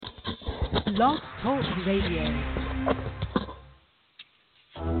Blog Talk Radio.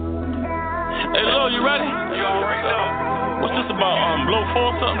 Hey, Lil, you ready? You already know. What's this about? Blow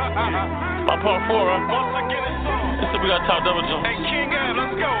 4 or something? About part 4, huh? Once again, it's on. This is we got top double jump. Hey, King Ed,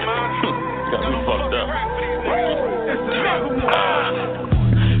 let's go, man. Got me fucked up.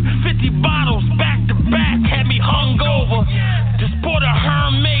 50 bottles back to back had me hungover. Just bought a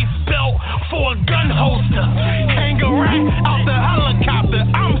Hermes belt for a gun holster. Hang a rack out the helicopter.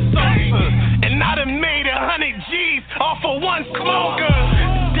 I'm sober. And I done made 100 G's off of one smoker.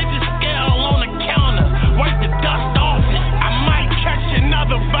 Digit scale on the counter. Wipe the dust off it. I might catch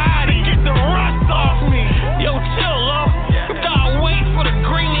another body. Get the rust off me. Yo, chill, love. You gotta wait for the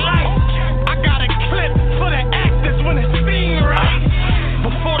green light. I got a clip for the actors when it's seen right.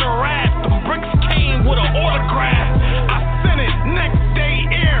 Before the rap, the bricks came with an autograph. I sent it next day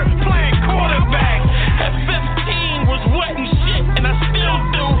air, playing quarterback. At 15 was wet and shit, and I still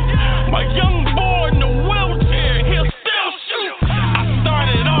do. My young boy in the wheelchair, he'll still shoot. I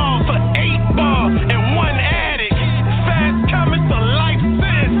started off for 8 ball and 1 addict. Fast coming to life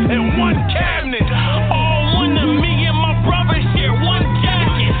sentence in 1 cabinet. All one of me and my brother share 1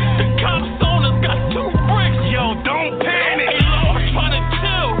 jacket. The cops on us got 2 bricks. Yo, don't panic. Hey, Lord, trying to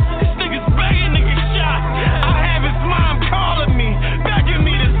chill. This nigga's begging to get shot. I have his mom calling me, begging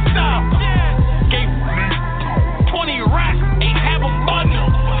me to stop. Gave 20 racks, ain't have a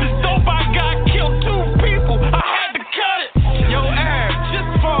bundle. This dope I got killed 2 people. I had to cut it. Yo, Ab, just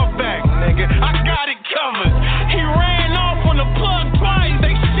fall back, nigga. I got it covered. He ran off on the plug twice.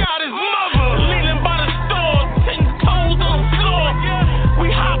 They shot his mother. Leaning by the store, 10 toes on the floor. We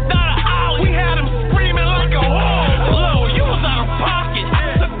hopped out of alley. We had him screaming like a whore. Low, you was out of pocket.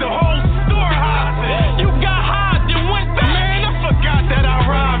 I took the whole store hostage. You got high, then went back. Man, I forgot that I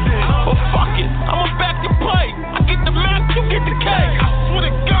robbed it. But fuck it, I'ma back to play. I get the map, you get the cake. I swear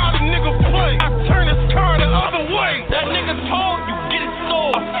to God, a nigga play. I turn his car the other way. That nigga told you, get it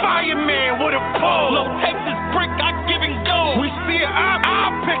sold. A fireman with a pole. Low Texas brick, I give and go. We see it,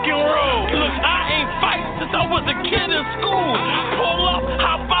 I pick and roll. Look, I ain't fight since I was a kid in school. Pull up,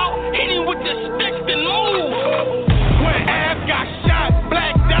 hop out, hit him with the sticks and move. When Ab got shot,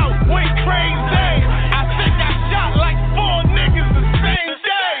 blacked out, went crazy. I think I shot like 4 niggas the same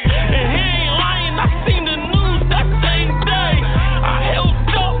day. And he ain't lying, I seen the news that same day. I held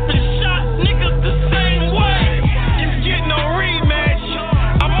up and shot niggas the same way. You get no rematch,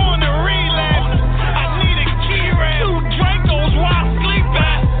 I'm on the relapse. I need a key rat, 2 Dracos while I sleep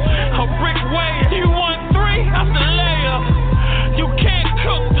at. A brick way, you want 3? That's the layup. You can't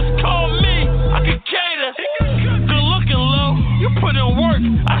cook, just call me, I can cater. Good looking, low, you put in work,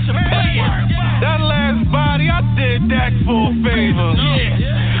 I should pay you. That last body, I did that for a favor.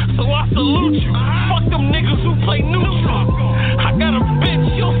 Yeah, so I salute you. Fuck them niggas who play neutral. I got a bitch,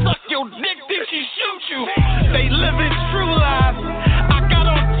 she'll suck your dick, then she shoot you. They living true lives. I got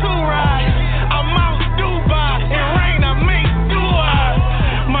on 2 rides. I'm out Dubai. In rain, I make do eyes.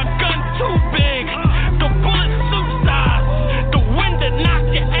 My gun too big. The bullet suit size. The wind that knock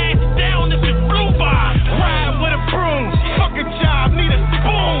your ass down if you blue by. Ride with a broom. Fuck a job, need a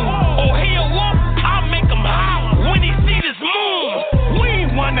spoon. Oh, he a wolf, I'll make him howl when he see this moon. We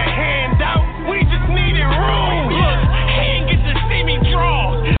ain't want a handout, we just needed room. Look, he ain't get to see me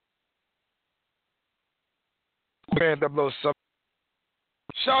draw. Man, that little sub.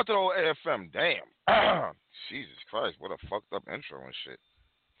 Shout out to the old AFM. Damn. Jesus Christ, what a fucked up intro and shit.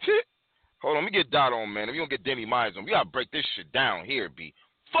 Hold on, let me get Dot on, man. If you don't get Denny Myers on, we gotta break this shit down here, B.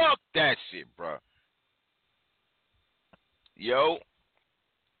 Fuck that shit, bro. Yo,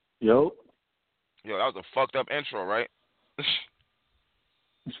 that was a fucked up intro, right?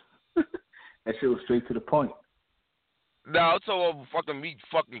 That shit was straight to the point. Nah, I'm talking about fucking me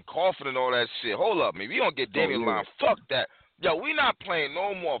fucking coughing and all that shit. Hold up, man. We don't get Danny line. Fuck that. Yo, we not playing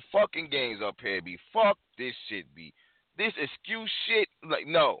no more fucking games up here, B. Fuck this shit, B. This excuse shit, like,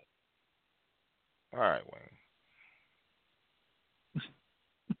 no. All right, Wayne.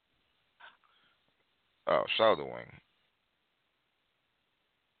 Oh, shout out to Wayne.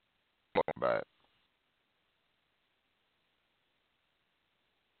 Back.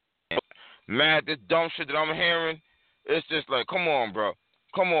 Man, this dumb shit that I'm hearing, it's just like, come on, bro.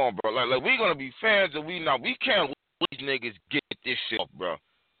 Like we gonna be fans and we not. We can't let these niggas get this shit up, bro.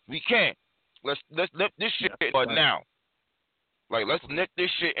 We can't. Let's nip this shit bud now. Like, let's nip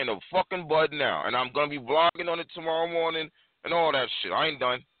this shit in the fucking bud now. And I'm gonna be vlogging on it tomorrow morning and all that shit. I ain't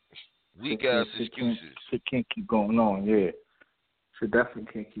done. Weak ass excuses. Shit can't keep going on, yeah. Shit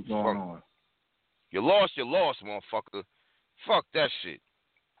definitely can't keep going on. You lost, motherfucker. Fuck that shit.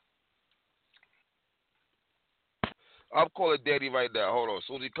 I'll call it Daddy right now. Hold on. As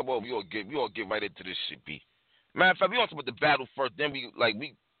soon as he come over, we all get right into this shit, B. Matter of fact, we want to talk about the battle first. Then listen,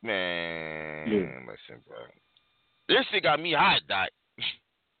 bro. This shit got me hot, Doc.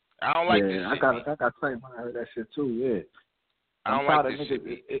 I don't like this shit. I got tight when I heard that shit too. Yeah. I don't like this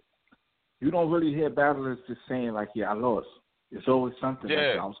shit. You don't really hear battlers just saying like, "Yeah, I lost." It's always something.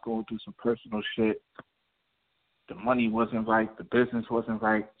 Yeah. Like, I was going through some personal shit. The money wasn't right. The business wasn't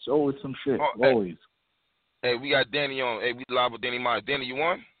right. It's always some shit. Always. Hey, we got Danny on. Hey, we live with Danny Myers. Danny, you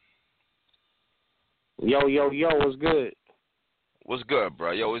on? Yo, what's good? What's good,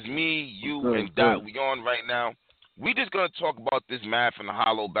 bro? Yo, it's me, you, and Dot. We on right now. We just gonna talk about this Math and the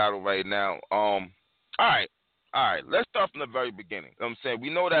Hollow battle right now. All right. Let's start from the very beginning. You know what I'm saying, we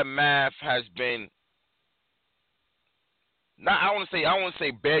know that Math has been. I want to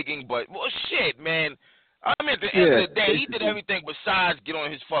say begging, but well, shit, man. I mean, at the end of the day, he did everything besides get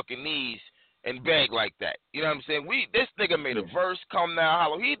on his fucking knees and beg like that. You know what I'm saying? This nigga made a verse come now,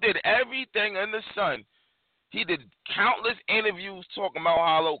 Hollow. He did everything in the sun. He did countless interviews talking about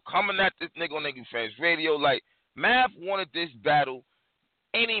Hollow, coming at this nigga on Nigga Fans Radio. Like, Math wanted this battle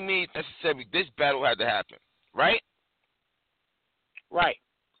any means necessary. This battle had to happen, right? Right.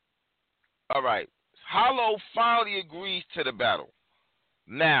 All right. Hollow finally agrees to the battle.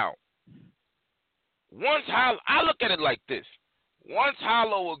 Now, I look at it like this. Once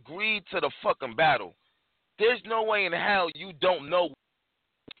Hollow agreed to the fucking battle, there's no way in hell you don't know.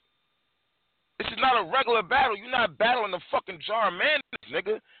 This is not a regular battle. You're not battling the fucking jar of man,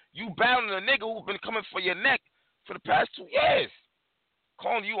 nigga. You battling a nigga who's been coming for your neck for the past 2 years.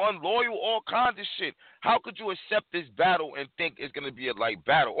 Calling you unloyal, all kinds of shit. How could you accept this battle and think it's going to be a light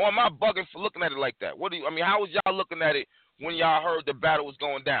battle? Or am I bugging for looking at it like that? How was y'all looking at it when y'all heard the battle was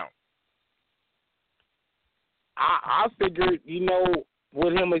going down? I figured,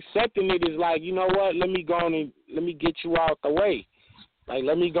 with him accepting it is like, you know what, let me go on and let me get you out the way. Like,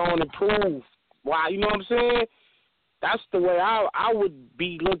 let me go on and prove why, you know what I'm saying? That's the way I would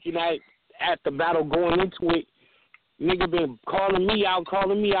be looking at the battle going into it. Nigga been calling me out.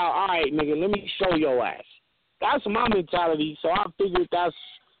 All right, nigga, let me show your ass. That's my mentality, so I figured that's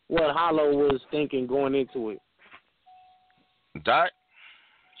what Hollow was thinking going into it. Dot?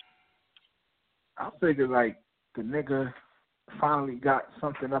 I figured, like, the nigga finally got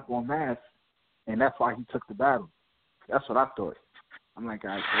something up on Math, and that's why he took the battle. That's what I thought. I'm like, all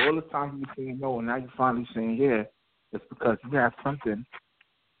right, so all the time you were saying no, and now you're finally saying yeah, it's because you have something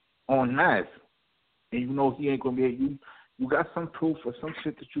on Math. And you know he ain't going to be you got some proof or some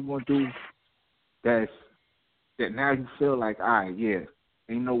shit that you going to do that now you feel like, all right, yeah,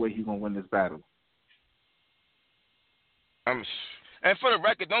 ain't no way you going to win this battle. And for the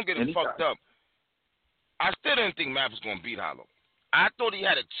record, don't get it fucked up. I still didn't think Math was going to beat Hollow. I thought he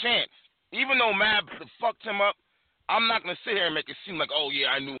had a chance. Even though Math fucked him up, I'm not going to sit here and make it seem like, oh, yeah,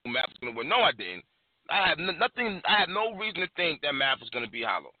 I knew Math was going to win. No, I didn't. I had no reason to think that Math was going to beat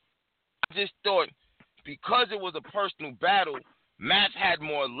Hollow. I just thought because it was a personal battle, Math had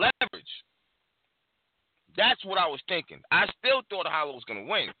more leverage. That's what I was thinking. I still thought Hollow was going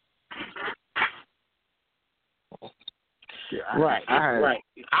to win. Yeah,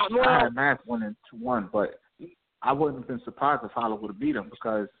 I had Math winning 2-1, but I wouldn't have been surprised if Hollow would have beat him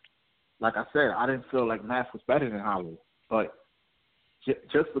because, like I said, I didn't feel like Math was better than Hollow. But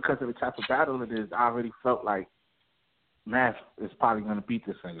just because of the type of battle it is, I already felt like Math is probably going to beat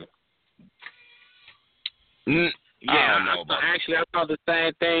this nigga. Yeah, I thought the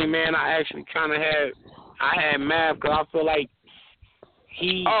same thing, man. I actually kind of had Math because I feel like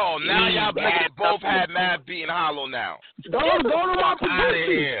y'all niggas both had Math beating Hollow now. Go to my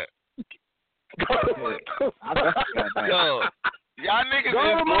position. Yo, y'all niggas go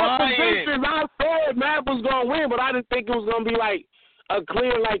is to my lying. position. I said Math was gonna win, but I didn't think it was gonna be like a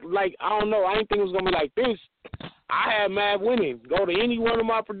clear, like I don't know. I didn't think it was gonna be like this. I had Math winning. Go to any one of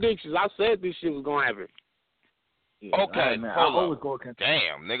my predictions. I said this shit was gonna happen. Yeah, okay, hold on.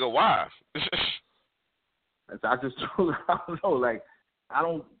 Damn, nigga, why? I just I don't know. Like,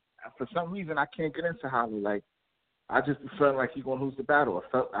 for some reason, I can't get into Hollow. Like, I just felt like he's gonna lose the battle.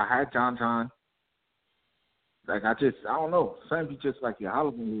 I had John. Like, I don't know. Something be just like, yeah, Hollow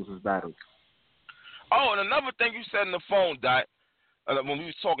gonna lose his battle. Oh, and another thing you said in the phone, Dot, when we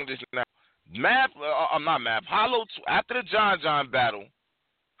was talking this now, Hollow, after the John battle,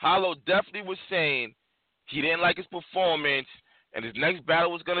 Hollow definitely was saying he didn't like his performance, and his next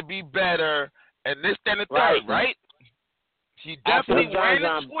battle was gonna be better, and this, that, and the third, right? He definitely ran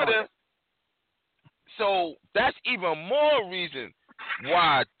to Twitter. So that's even more reason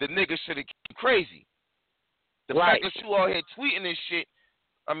why the nigga should have came crazy. The fact that you all here tweeting this shit,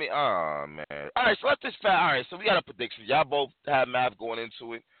 I mean, oh man. All right, so let's just all right. So we got a prediction. Y'all both had Math going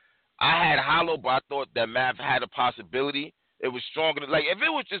into it. I had Hollow, but I thought that Math had a possibility. It was stronger. Like if it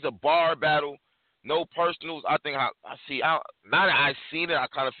was just a bar battle, no personals, I think now that I've seen it, I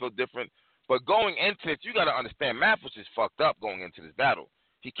kind of feel different. But going into it, you got to understand, Math was just fucked up going into this battle.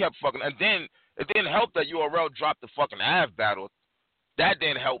 He kept fucking, and then it didn't help that URL dropped the fucking Av battle. That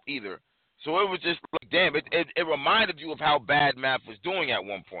didn't help either. So it was just like, damn, it reminded you of how bad Math was doing at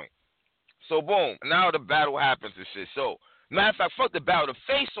one point. So boom, now the battle happens and shit. So matter of fact, fuck the battle. The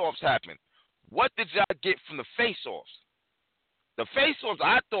face-offs happened. What did y'all get from the face-offs? The face-offs,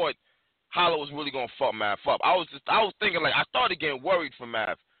 I thought Hollow was really gonna fuck Math up. I was thinking, like, I started getting worried for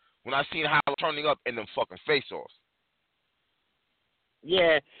Math when I seen Hollow turning up in them fucking face-offs.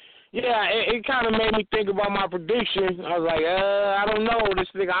 Yeah, it kind of made me think about my prediction. I was like, I don't know.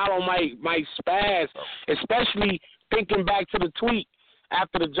 This nigga Hollow might spaz, especially thinking back to the tweet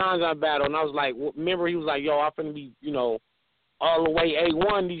after the John battle. And I was like, remember he was like, yo, I'm finna be, all the way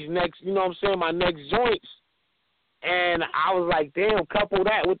A1 these next, my next joints. And I was like, damn, couple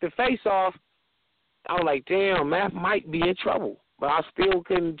that with the face-off. I was like, damn, Math might be in trouble. But I still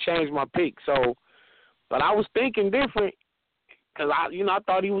couldn't change my pick. So, but I was thinking different. Because, I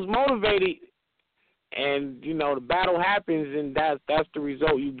thought he was motivated, and, the battle happens, and that's the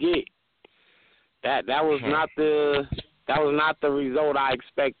result you get. That was not the result I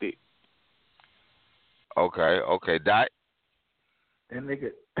expected. Okay, Dot. That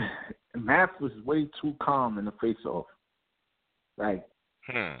nigga, Math was way too calm in the face-off. Like,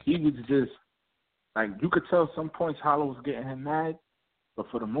 he was just, like, you could tell some points Hollow was getting him mad, but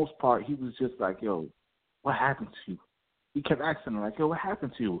for the most part, he was just like, yo, what happened to you? He kept asking him, like, yo, what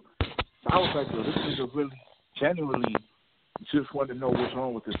happened to you? So I was like, yo, this nigga really, genuinely just wanted to know what's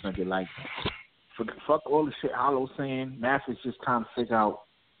wrong with this nigga. Like, fuck all the shit Hollow's saying. Math is just trying to figure out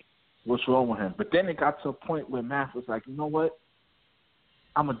what's wrong with him. But then it got to a point where Math was like, you know what?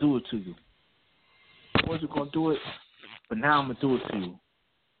 I'm going to do it to you. I wasn't going to do it, but now I'm going to do it to you.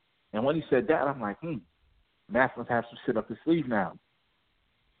 And when he said that, I'm like, Math must have some shit up his sleeve now.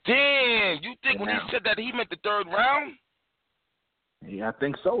 Damn, you think when he said that he meant the third round? Yeah, I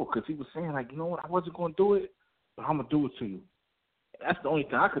think so, because he was saying, like, you know what, I wasn't going to do it, but I'm going to do it to you. That's the only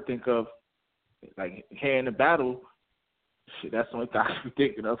thing I could think of. Like, here in the battle, shit, that's the only thing I could be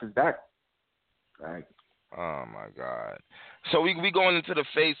thinking of is that. Like, oh, my God. So we going into the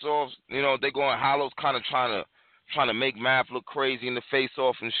face-offs. They going, Hollow's kind of trying to make Math look crazy in the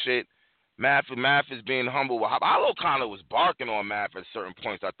face-off and shit. Math is being humble. Hollow kind of was barking on Math at certain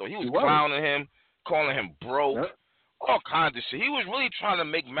points. I thought he was clowning him, calling him broke. Yep. All kinds of shit. He was really trying to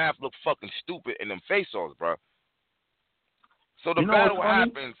make Math look fucking stupid in them face-offs, bro. So the battle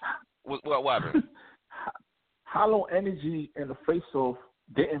happens. What happened? Hollow energy in the face-off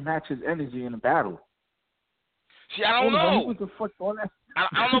didn't match his energy in the battle. See, I don't know. I don't know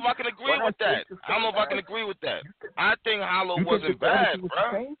if I can agree with that. I think Hollow wasn't bad,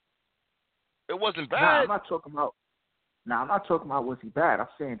 bro. It wasn't bad. I'm not talking about was he bad. I'm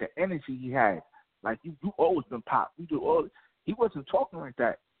saying the energy he had. Like, you always been pop. He wasn't talking like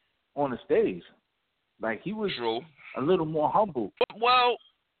that on the stage. Like, he was a little more humble. Well,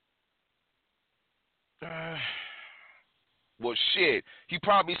 shit. He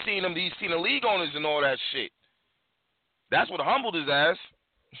probably seen him. He's seen the league owners and all that shit. That's what humbled his ass.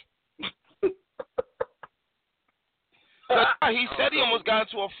 He said he almost got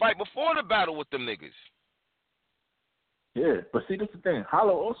into a fight before the battle with them niggas. Yeah, but see, that's the thing.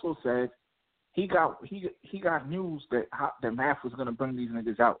 Hollow also said he got news that Math was going to bring these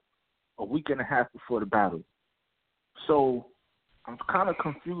niggas out a week and a half before the battle. So I'm kind of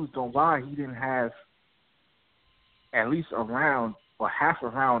confused on why he didn't have at least a round or half a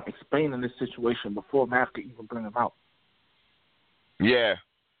round explaining this situation before Math could even bring him out. Yeah.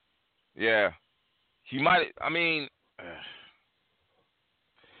 He might. I mean,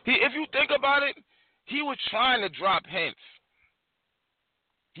 if you think about it, he was trying to drop hints.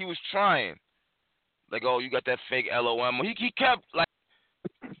 He was trying. Like, oh, you got that fake LOM. He kept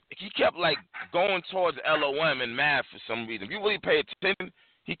going towards LOM and Math for some reason. If you really pay attention,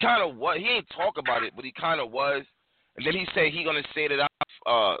 he kind of was. He ain't talk about it, but he kind of was. And then he said he gonna say that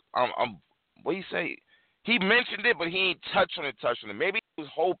what he say? He mentioned it, but he ain't touched on it. Maybe he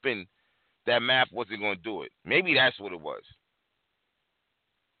was hoping that Math wasn't gonna do it. Maybe that's what it was.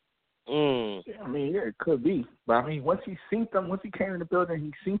 I mean, yeah, it could be. But I mean, once he came in the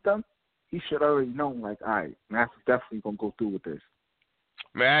building, he should already know, like, all right, Math is definitely gonna go through with this.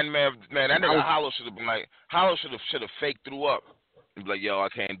 Man, that nigga Hollow should have been like, should have fake threw up and be like, yo, I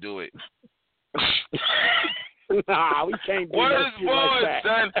can't do it. Nah, we can't do What that is shit wrong, like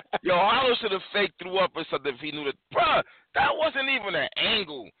that. son? Yo, Hollow should have fake threw up or something if he knew that. Bruh, that wasn't even an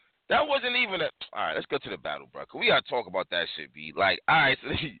angle. That wasn't even a. All right, let's go to the battle, bro. Cause we gotta talk about that shit, B. Like, all right, so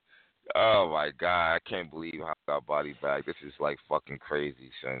oh my god, I can't believe how I got body bag. This is like fucking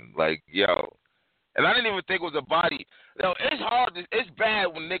crazy, son. Like, yo, and I didn't even think it was a body. Yo, it's hard. It's bad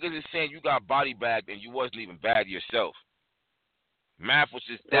when niggas is saying you got body bagged and you wasn't even bad yourself. Math was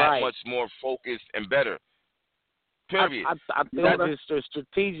just that much more focused and better. Period. I think just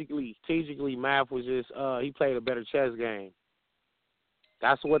strategically, Math was just he played a better chess game.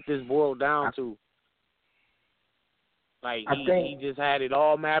 That's what this boiled down to. Like he just had it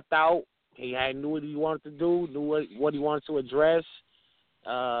all mapped out. He knew what he wanted to do, knew what he wanted to address.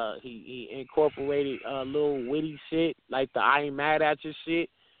 He incorporated little witty shit like the "I ain't mad at you" shit.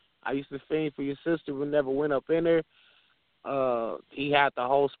 I used to fiend for your sister, but never went up in her. He had the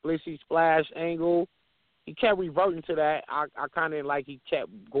whole splishy splash angle. He kept reverting to that. I kind of like he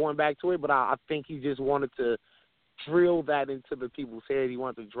kept going back to it, but I think he just wanted to drill that into the people's head. He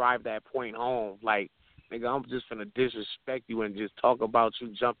wanted to drive that point home. Like, nigga, I'm just gonna disrespect you and just talk about you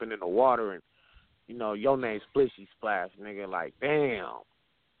jumping in the water and, you know, your name's Splishy Splash, nigga. Like, damn.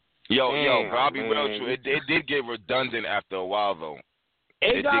 Yo, bro, I'll be real with you. It did get redundant after a while, though.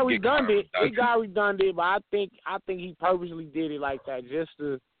 It got redundant. It got redundant, but I think he purposely did it like that just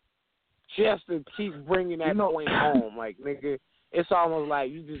to keep bringing that point home. Like, nigga, it's almost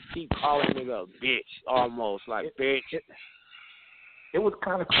like you just keep calling nigga a bitch, almost like bitch. It was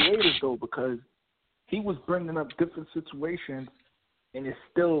kind of creative though, because he was bringing up different situations, and it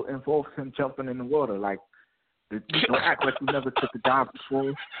still involves him jumping in the water. Like, don't act like you never took the dive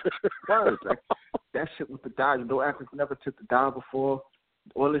before. Like, that shit with the dive. Don't act like you never took the dive before.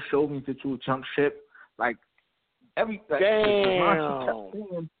 All it showed me is that you would jump ship. Like, the lines he kept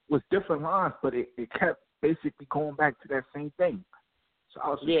saying was different lines, but it kept basically going back to that same thing. So I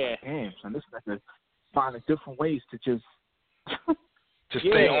was just like, damn, son, this nigga finding different ways to just to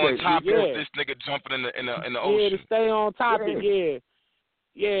stay on top of this nigga jumping in the ocean. Yeah, to stay on top of it.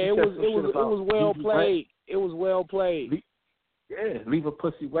 Yeah, it was well played. It was well played. Leave a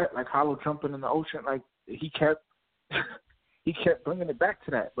pussy wet, like Hollow jumping in the ocean. Like, he kept bringing it back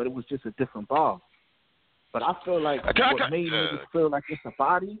to that, but it was just a different ball. But I feel like what made niggas feel like it's a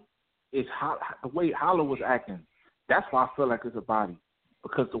body is the way Hollow was acting. That's why I feel like it's a body.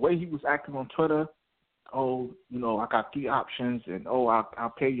 Because the way he was acting on Twitter, oh, you know, I got 3 options, and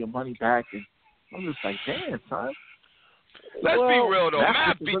I'll pay your money back. And I'm just like, damn, son. Let's be real, though.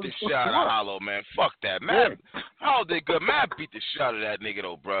 Matt beat the shit out of Hollow, man. Fuck that. Matt, how did good? Matt beat the shit out of that nigga,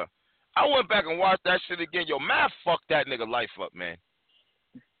 though, bro. I went back and watched that shit again. Yo, Matt fucked that nigga life up, man.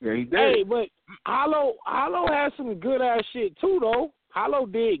 Yeah, he did. Hey, but Hollow had some good ass shit too, though. Hollow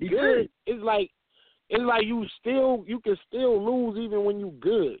did good. It's like you can still lose even when you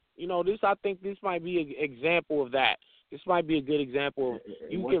good. You know, I think this might be an example of that. This might be a good example of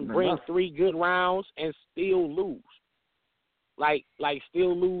you can bring 3 good rounds and still lose. Like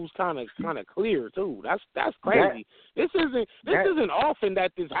still lose kind of clear too. That's crazy. This isn't often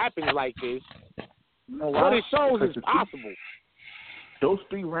that this happens like this. You know what it shows is possible. Those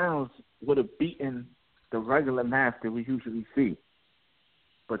 3 rounds would have beaten the regular match that we usually see.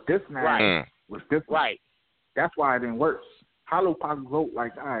 But this match was different. Right. That's why it didn't work. Hollow probably wrote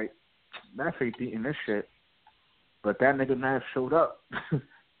like, all right, Math ain't beating this shit. But that nigga Math showed up. And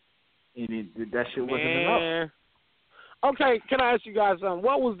that shit wasn't enough. Okay, can I ask you guys something?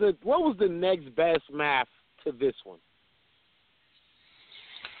 What was the next best Math to this one?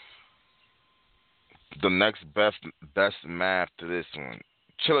 The next best Math to this one.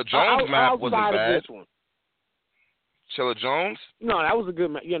 Chilla Jones' math wasn't bad. This one. Chilla Jones? No, that was a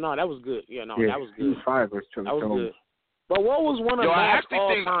good. Yeah, no, that was good. Yeah, no, that was good. He was 5 versus Chilla Jones. That was good. But what was one of Matt's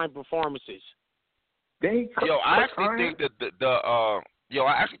all-time performances? I actually think that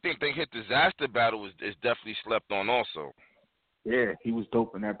I actually think they hit Disaster Battle is definitely slept on also. Yeah, he was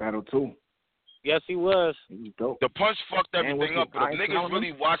dope in that battle too. Yes, he was. He was dope. The punch fucked everything up, but if niggas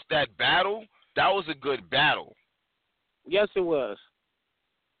really watched that battle, that was a good battle. Yes, it was.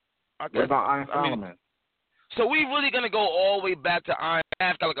 What about Iron Solomon? So we really gonna go all the way back to Iron?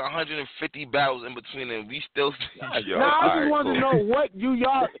 I've got like 150 battles in between, and we still. I just wanted to know what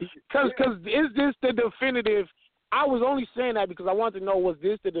y'all, because is this the definitive? I was only saying that because I wanted to know, was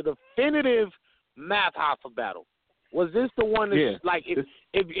this the definitive Math Hoffa battle? Was this the one that's like if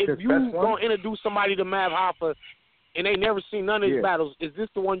you gonna introduce somebody to Math Hoffa and they never seen none of his battles, is this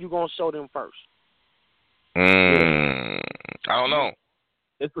the one you gonna show them first? I don't know.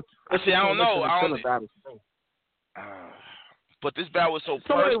 I don't know. But this battle was so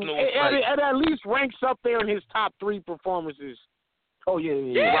So personal. it at least ranks up there in his top 3 performances. Oh yeah.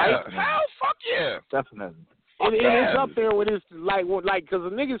 Right? Right? Hell, fuck yeah. Definitely. It is up there with his like because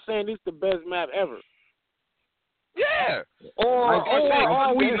the nigga's saying this the best map ever. Yeah. Or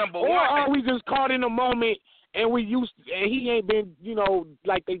are we just caught in a moment and he ain't been,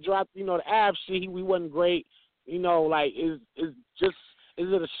 like they dropped, the Av shit, we wasn't great, like is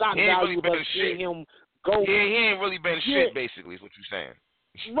it a shock value of us seeing him go? He ain't really been shit, basically, is what you're saying.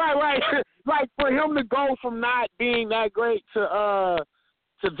 Right. Like for him to go from not being that great to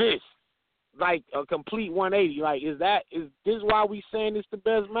this, like a complete 180. Like is this why we saying it's the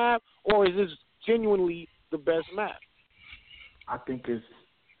best map, or is this genuinely the best map? I think it's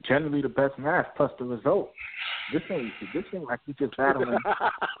generally the best match plus the result. This ain't like we just battling.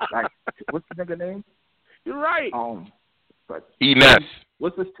 Like what's the nigga name? You're right. But Enes.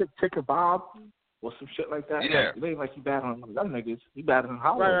 What's this Ticker Bob or some shit like that? Yeah. Like, it ain't like he battling one of them niggas. He battling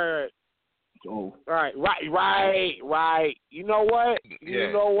Hollow. Right. So. Right. You know what? Yeah.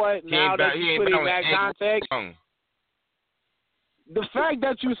 You know what? Now that you put it in that context, the fact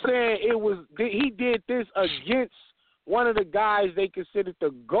that you said he did this against one of the guys they considered the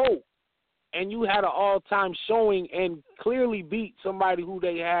GOAT, and you had an all-time showing and clearly beat somebody who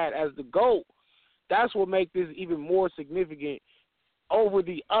they had as the GOAT, that's what makes this even more significant over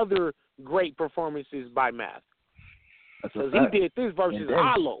the other great performances by Math. Because he did this versus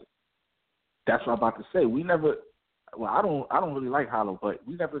Hollow. That's what I'm about to say. I don't really like Hollow, but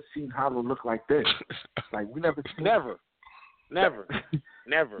we never seen Hollow look like this. Like we never seen Never.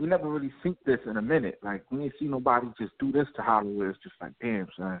 We never really seen this in a minute. Like we ain't seen nobody just do this to Hollow where it's just like, damn,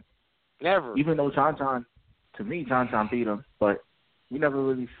 son. Never. Even though John beat him, but we never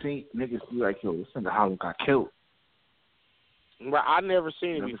really seen niggas be like, yo, this nigga Hollow got killed. Right, I never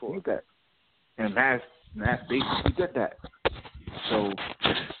seen it before. Seen that. And Mass basically did that. So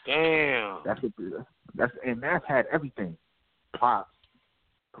damn. And Mass had everything. Props,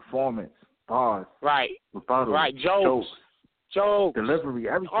 performance, bars, right, rebuttal, right, jokes, delivery,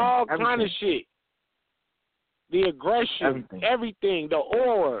 everything. All kind of shit. The aggression, everything, the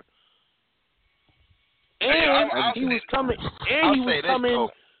aura. And he was coming.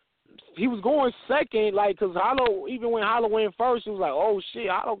 He was going second, like, because Hollow, even when Hollow went first, it was like, oh shit,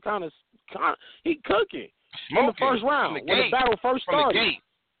 Hollow kind of, he cooking in the first round when the battle first started.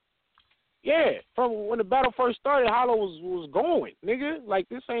 Yeah, from when the battle first started, Hollow was going, nigga. Like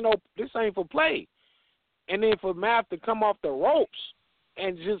this ain't for play. And then for Math to come off the ropes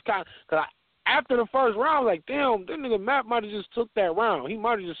and just because after the first round, I was like, damn, this nigga Math might have just took that round. He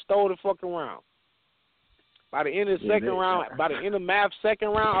might have just stole the fucking round. By the end of the second round, by the end of Math's second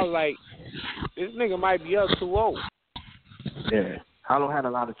round, I was like, this nigga might be up 2-0. Yeah, Hollow had a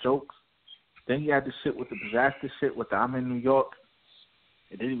lot of jokes. Then he had the shit with the disaster shit with the I'm in New York.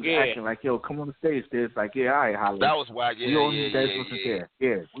 And then he was acting like, yo, come on the stage. There's like, yeah, all right, Hollow. That was whack. Yeah, we all knew that wasn't there.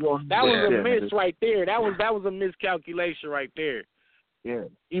 Yeah, we all knew that was a miss nigga. right there. That was a miscalculation right there. Yeah,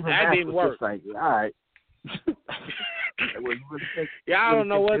 even that didn't work. Just like, all right. I don't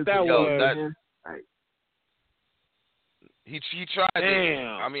know what that was. He tried.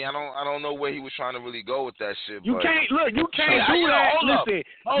 Damn. I mean, I don't know where he was trying to really go with that shit. You but can't do that. Listen,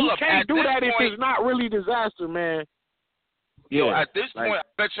 you can't do that if it's not really disaster, man. Yo, at this point, I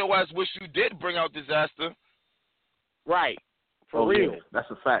bet your ass wish you did bring out disaster. Right. For real. Yeah. That's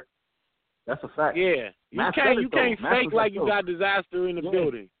a fact. Yeah. You can't fake like you got disaster in the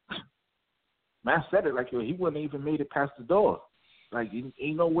building. Matt said it like, yo, he wouldn't even made it past the door. Like,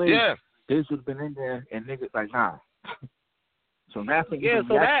 ain't no way this would have been in there and niggas like, nah. So Matt that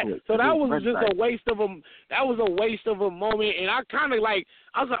was just a waste of a moment, and I kind of like,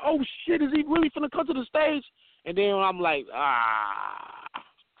 I was like, oh shit, is he really finna come to the stage? And then I'm like,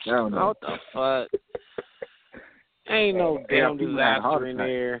 what the fuck? Ain't no damn disaster in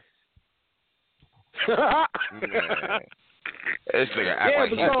there. This nigga act like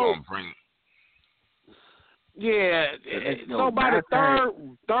he's gonna bring. Yeah, so by the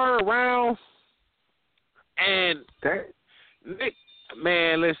third round, and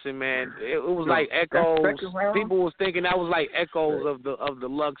man, listen, man, it was like echoes. People was thinking that was like echoes of the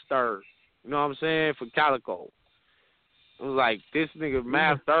Lux third. You know what I'm saying? For Calico. It was like this nigga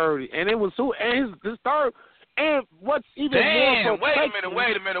Math third, and it was his third. And what's even more perplexing?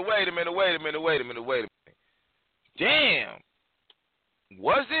 Wait a minute. Damn.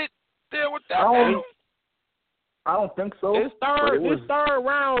 Was it there with that battle? I don't think so. This third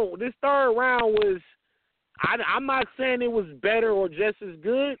round was. I'm not saying it was better or just as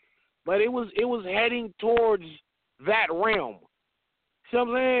good, but it was heading towards that realm. See what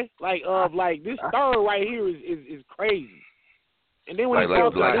I'm saying? Like this third right here is crazy. And then when like, he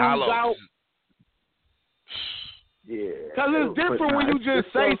brought the like dudes Hollow. out, because it's different when you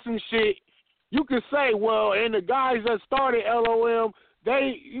just say some shit. You can say, well, and the guys that started LOM,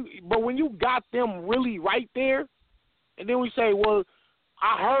 but when you got them really right there, and then we say, well,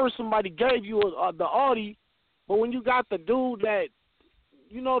 I heard somebody gave you the Audi, but when you got the dude that,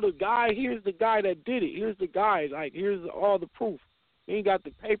 the guy, here's the guy that did it. Here's the guy. Like, here's all the proof. Then he got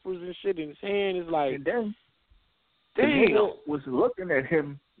the papers and shit in his hand. It's like, and then damn. The nigga was looking at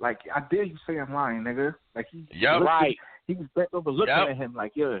him like, I dare you say I'm lying, nigga. Like, he was bent over looking at him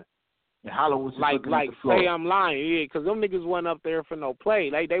like, yeah. And Hollow was just looking at the floor. Say I'm lying, yeah, because them niggas wasn't up there for no play.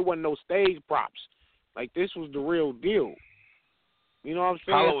 They wasn't no stage props. Like, this was the real deal. You know what I'm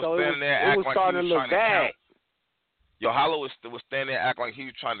saying? Hollow was standing there it was acting starting like he to was look trying to bad. count. Yo, Hollow was standing there acting like he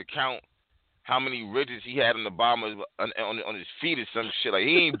was trying to count how many ridges he had on the bottom of on his feet or some shit. Like,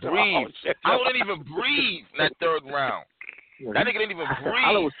 he ain't breathe. Hollow didn't even breathe in that third round. Yeah, that nigga didn't even breathe.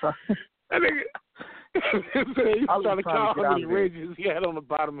 Hollow was trying. That nigga. He was trying to count how many ridges he had on the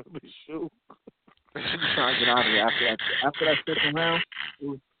bottom of his shoe. He was trying to get out of there. After that second round,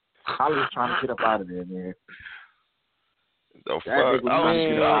 Hollow was trying to get up out of there, man. The fuck?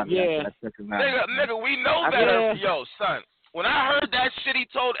 Nigga, we know better. Yo, son, when I heard that shit he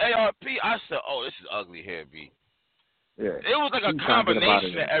told ARP, I said, oh, this is ugly here, B. Yeah. It was like a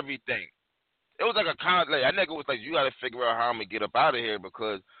combination of everything. It was like that nigga was like, you got to figure out how I'm going to get up out of here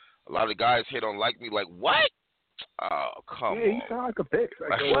because a lot of guys here don't like me. Like, what? Oh, come on. Yeah, you sound like a bitch.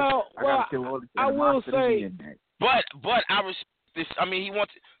 Like, I will say. But I respect this. I mean, he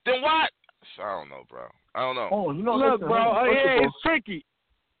wants. Then why? I don't know, bro. I don't know. Oh, look, bro. It's tricky.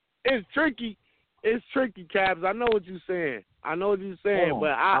 It's tricky, Cabs. I know what you're saying.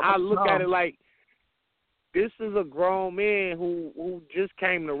 But I look at it like this is a grown man who just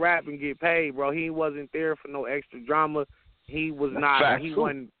came to rap and get paid, bro. He wasn't there for no extra drama. He was not. He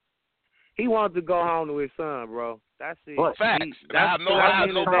wasn't. He wanted to go home to his son, bro. That's it. Facts. That's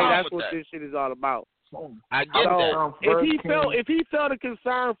what this shit is all about. I get that. If he felt a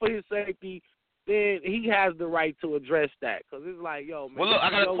concern for his safety, then he has the right to address that. Because it's like, yo, man. Well, look, I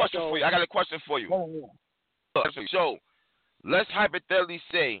got a question for you. So, let's hypothetically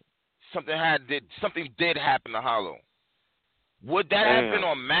say something did happen to Hollow. Would that have been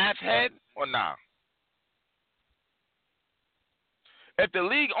on Math's head or not? If the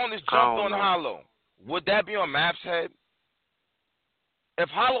league owners jumped on Hollow, would that be on Math's head? If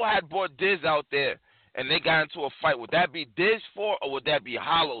Hollow had brought Diz out there and they got into a fight, would that be Diz for or would that be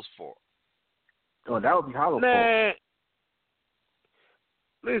Hollow's for? Oh, that would be Hollow's for.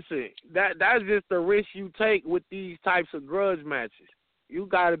 Listen, that's just the risk you take with these types of grudge matches. You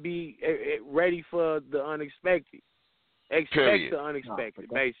got to be ready for the unexpected. Expect the unexpected,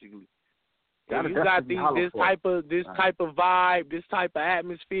 basically. You got this type of vibe, this type of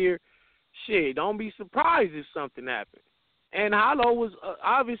atmosphere. Shit, don't be surprised if something happens. And Hollow was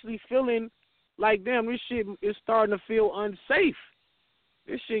obviously feeling like, damn, this shit is starting to feel unsafe.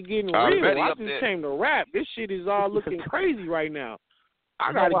 This shit getting real. I just came to rap. This shit is all looking crazy right now.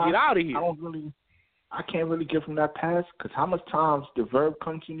 I got to get out of here. I can't really give him that pass because how much times did Verb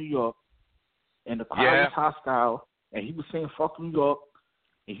come to New York and the crowd was hostile and he was saying fuck New York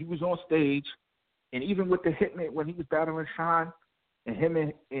and he was on stage and even with the Hitman when he was battling Shine and him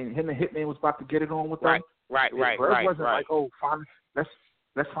and Hitman was about to get it on with them. Right. Verb wasn't like, oh, fine,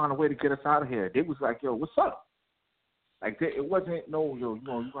 let's find a way to get us out of here. They was like, yo, what's up? Like it wasn't no, yo, you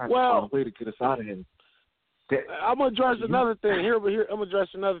have to find a way to get us out of here. I'm gonna address another thing here. I'm gonna address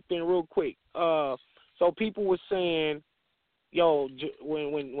another thing real quick. So people were saying, yo,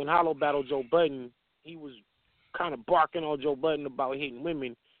 when Hollow battled Joe Budden, he was kind of barking on Joe Budden about hitting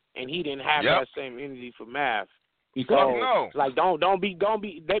women, and he didn't have that same energy for Math. Like don't be.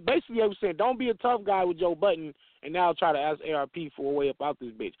 They basically was saying don't be a tough guy with Joe Budden, and now try to ask ARP for a way up out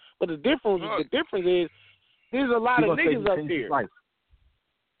this bitch. But the difference is there's a lot of niggas up there.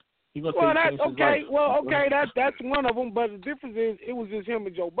 Well, that's okay. That's one of them. But the difference is, it was just him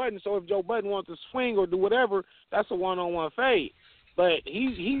and Joe Budden. So if Joe Budden wants to swing or do whatever, that's a one-on-one fade. But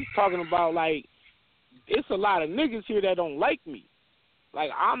he's talking about like it's a lot of niggas here that don't like me.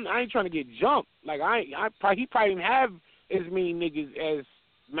 Like I ain't trying to get jumped. Like he probably didn't have as many niggas as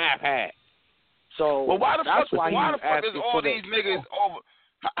Math had. So why the fuck is all these niggas over?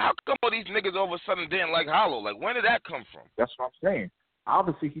 How come all these niggas all of a sudden didn't like Hollow? Like when did that come from? That's what I'm saying.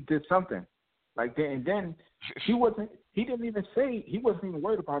 Obviously, he did something. Like then he didn't even say, he wasn't even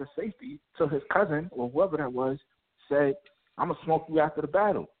worried about his safety till his cousin or whoever that was said, I'm going to smoke you after the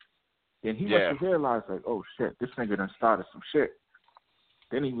battle. Then he must have realized, like, oh shit, this nigga done started some shit.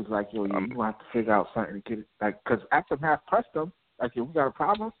 Then he was like, yo, you going to have to figure out something to get it. Like, because after Math pressed him, Like, yo, we got a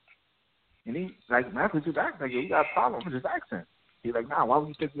problem? And he, like, Matt was just acting like, yo, we got a problem. I'm just asking. He's like, nah, why would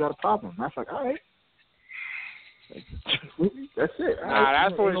you think we got a problem? Matt's like, all right. Like, that's it. Nah,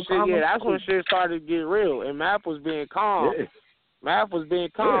 that's when shit. Yeah, that's when shit started to get real. And Matt was being calm. Yeah. Matt was being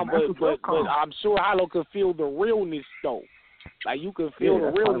calm, but I'm sure Hollow could feel the realness though. Like you could feel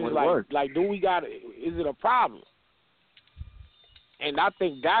the realness. Like, do we got? Is it a problem? And I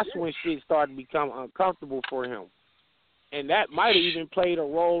think that's when shit started to become uncomfortable for him. And that might have even played a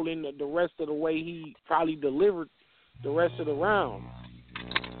role in the rest of the way he probably delivered the rest of the round.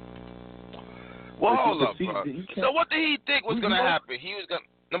 Well, hold up, bro. So what did he think was going to happen? He was going to,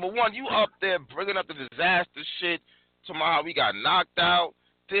 number one, you up there bringing up the disaster shit, tomorrow we got knocked out,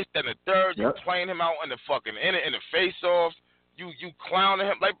 this, that, and the third. You playing him out in the fucking, in the face-off. You clowning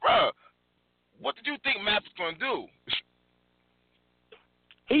him. Like, bro, what did you think Matt was going to do?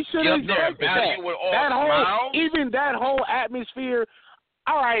 He should have expected that whole atmosphere.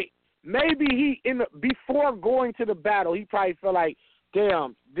 All right, maybe before going to the battle, he probably felt like,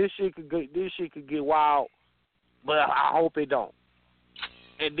 damn, this shit could get wild, but I hope it don't.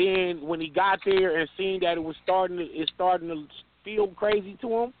 And then when he got there and seen that it was starting to feel crazy to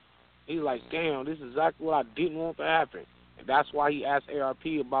him, he's like, damn, this is exactly what I didn't want to happen. And that's why he asked ARP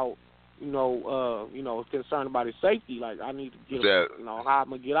about, concerned about his safety. Like, I need to get, how I'm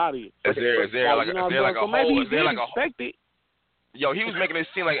gonna get out of here. Is there like a hole? Is there like a expect it? Yo, he was making it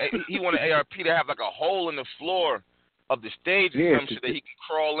seem like he wanted ARP to have like a hole in the floor of the stage or some shit that he can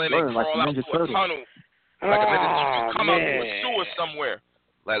crawl in and crawl out through a tunnel. Like a ninja come out through a sewer somewhere.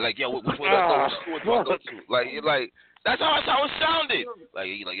 Like yo, which way do I go to? Like that's how it sounded. Like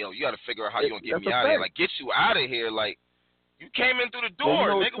yo, you got to figure out how you gonna get me out of here. Like, get you out of here. Like, you came in through the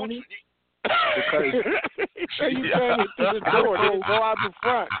door, nigga. What you? Because you came in through the door, nigga. Go out the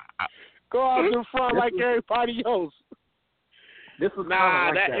front. Go out the front like everybody else. This was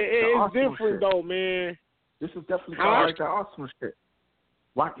like that. It's different though, man. This is definitely kind of like that awesome shit.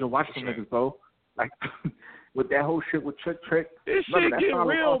 Watch some niggas, bro. Like, with that whole shit with Trick. This shit get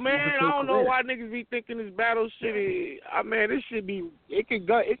real, man. I don't know why niggas be thinking this battle shit this should be, it could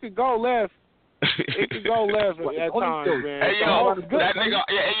go left. It could go left at times, man. Hey, yo, that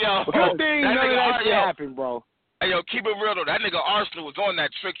nigga, good thing none of that shit happened, bro. Hey, yo, keep it real, though. That nigga Arsenal was on that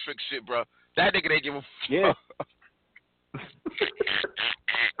trick shit, bro. That nigga didn't give a fuck.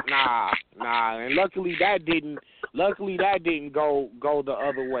 Nah, and luckily that didn't go the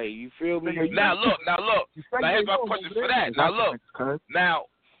other way. You feel me? Now look. Now here's my question for that. Now look. Now,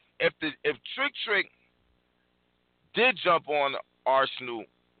 if Trick did jump on Arsenal,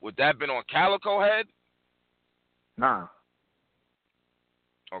 would that have been on Calico head? Nah.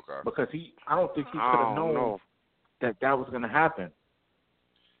 Okay. Because I don't think he could have known that was gonna happen.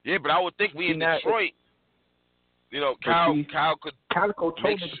 Yeah, but I would think we in Detroit. Cal could. Calico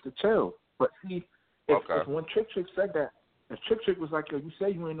told niggas to chill. But see, if when Trick said that, if Trick was like, yo, you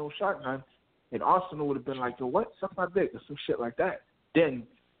say you ain't no shotgun, and Arsenal would have been like, yo, what? Suck my dick, or some shit like that. Then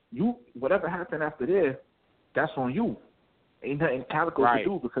whatever happened after there, that's on you. Ain't nothing Calico could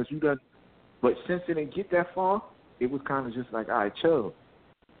do because you done. But since it didn't get that far, it was kind of just like, all right, chill.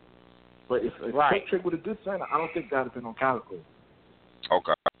 But if Trick would have did something, I don't think that would have been on Calico.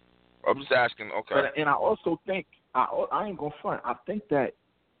 Okay. I'm just asking. Okay. And I also think, I ain't gonna front. I think that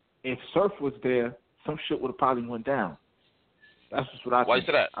if Surf was there, some shit would have probably went down. That's just what I think. Why you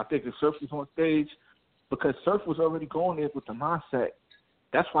say that? I think if Surf was on stage, because Surf was already going there with the mindset.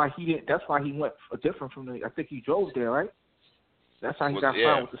 That's why he didn't. That's why he went different from the. I think he drove there, right? That's how he got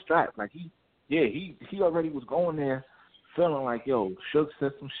found with the strap. Like he already was going there, feeling like, yo, Suge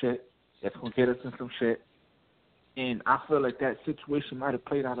said some shit that's gonna get us in some shit, and I feel like that situation might have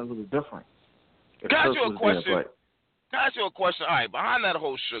played out a little different. Can I ask you a question? Can I ask you a question? All right, behind that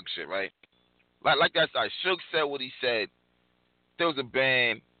whole Suge shit, right? Like that side, Suge said what he said. There was a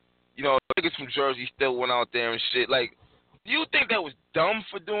band, niggas from Jersey still went out there and shit. Like, do you think that was dumb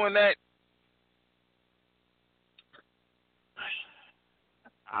for doing that?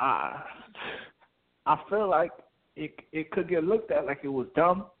 I feel like it could get looked at like it was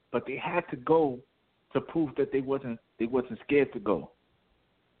dumb, but they had to go to prove that they wasn't scared to go.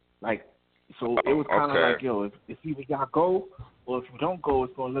 Like, so it was kind of like, yo, if either y'all go or if you don't go,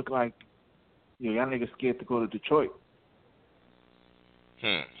 it's gonna look like, y'all niggas scared to go to Detroit.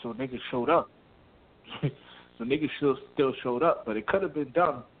 So niggas showed up. So niggas still showed up, but it could have been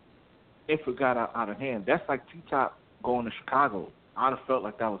done if it got out of hand. That's like T-Top going to Chicago. I'd have felt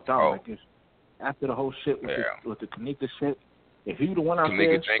like that was dumb. Like this, after the whole shit with the Kanika shit, if he would have went out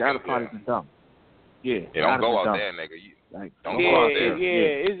there, that would have probably been dumb. Yeah, don't go out there, nigga. Like, Don't go go out out there.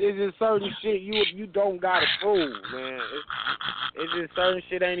 there. It's just certain shit you don't gotta prove, man. It's just certain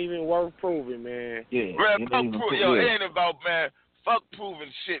shit ain't even worth proving, man. Yeah. Bruh, It ain't it ain't about, man. Fuck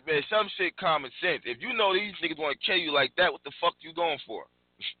proving shit, man. Some shit common sense. If you know these niggas want to kill you like that, what the fuck you going for?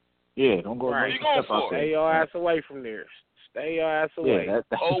 Yeah, don't go Right. What you going step out for? there. Stay your ass away from there. Stay your ass away. Yeah,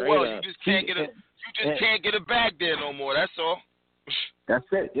 Oh Straight well, up. you just can't get a bag there no more. That's all. That's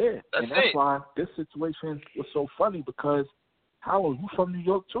it, yeah. That's and that's it. why this situation was so funny because Howell, you from New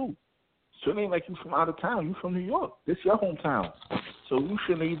York too. So it ain't like you from out of town. You from New York. This your hometown. So you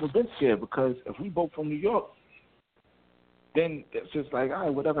shouldn't have even been scared because if we both from New York, then it's just like, all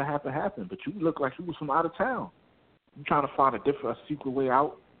right, whatever happened, happened. But you look like you was from out of town. You trying to find a secret way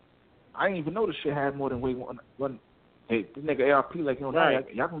out. I didn't even know this shit had more than way one. Hey, this nigga ARP like, you know, right.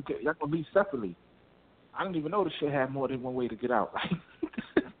 y'all gonna leave separately. I didn't even know this shit had more than one way to get out.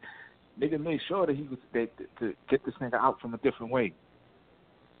 Nigga made sure that he was to get this nigga out from a different way.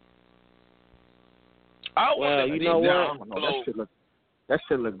 Well, you know what? That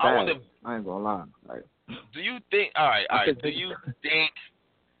shit look bad. I ain't gonna lie. Like, do you think? All right. Do you think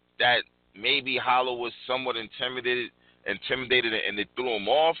that maybe Hollow was somewhat intimidated, and they threw him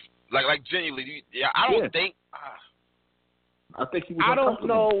off? Like genuinely? I don't think. I think he was. I don't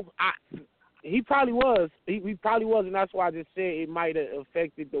know. He probably was. He probably was, and that's why I just said it might have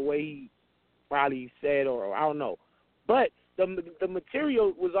affected the way he probably said, or I don't know. But the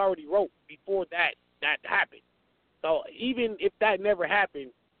material was already wrote before that happened. So even if that never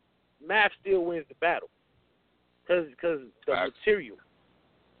happened, Math still wins the battle because the material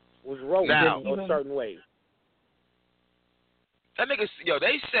was wrote in a certain way. That nigga,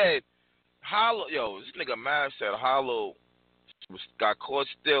 they said Hollow. This nigga Math said Hollow got caught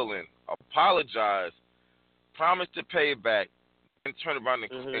stealing, apologized, promised to pay it back, and turned around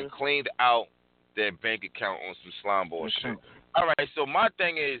and cleaned out their bank account on some slime ball shit. All right, so my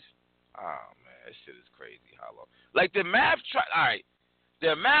thing is, man, that shit is crazy, Hollow. Like, did Mav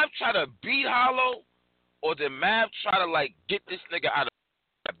try to beat Hollow, or did Mav try to, like, get this nigga out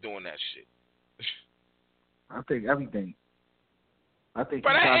of doing that shit? I think everything. But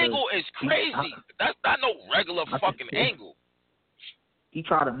that angle is crazy. That's not no regular fucking angle. He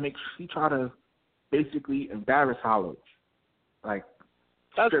tried to basically embarrass Hollow. Like,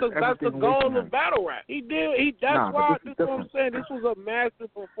 that's the goal of battle rap. That's why what I'm saying. This was a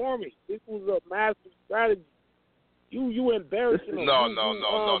massive performance. This was a massive strategy. You embarrassing him. No,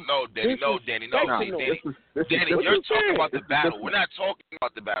 Danny. Danny, you're talking about the battle. We're not talking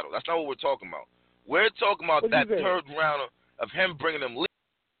about the battle. That's not what we're talking about. We're talking about that third round of him bringing them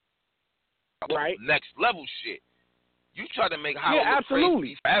next level shit. You try to make Hollow look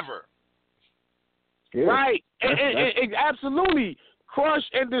crazy forever. Yeah. Right. And absolutely. Crush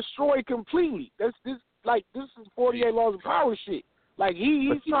and destroy completely. This is 48 Laws of Power shit. Like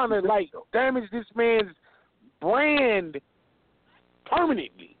he's trying to damage this man's brand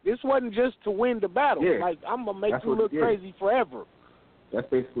permanently. This wasn't just to win the battle. Yeah. Like, I'm gonna make you look crazy forever. That's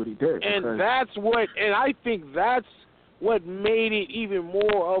basically what he did. And I think that's what made it even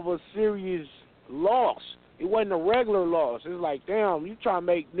more of a serious loss. It wasn't a regular loss. It's like, damn, you trying to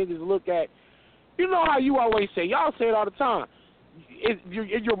make niggas look at. You know how you always say, y'all say it all the time.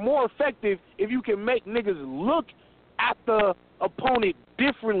 You're more effective if you can make niggas look at the opponent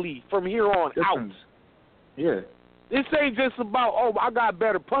differently from here on out. Yeah. This ain't just about, I got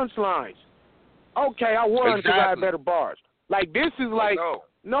better punchlines. Okay, I won because I had better bars. Like, this is like,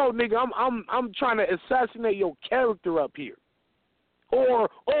 no, nigga, I'm trying to assassinate your character up here, or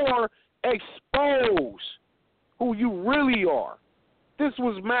expose who you really are. This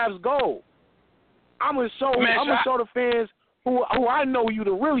was Mav's goal. I'm gonna show the fans who I know you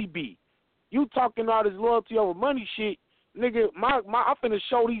to really be. You talking all this loyalty over money shit, nigga. I'm finna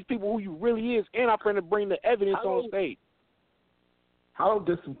show these people who you really is, and I'm finna bring the evidence on stage. Hollow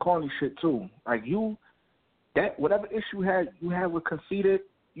did some corny shit too. Like that whatever issue you had with Conceited,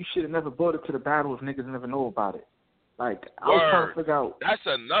 you should have never brought it to the battle if niggas never know about it. Like, I was trying to figure out. That's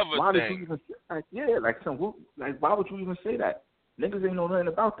another why thing. Did you even, why would you even say that? Niggas ain't know nothing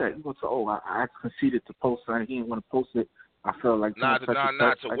about that. You go to, I asked Conceited to post it. He didn't want to post it. I felt like to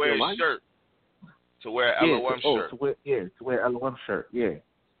wear a shirt. To wear an LOM shirt. To wear an LOM shirt, yeah.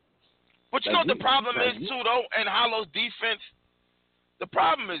 But you know what the problem is, too, though, in Hollow's defense? The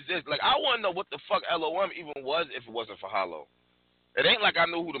problem is this. Like, I want to know what the fuck LOM even was if it wasn't for Hollow. It ain't like I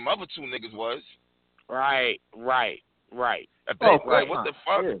knew who the other two niggas was. Right. What the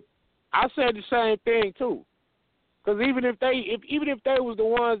fuck? Yeah. I said the same thing, too. Because even if they was the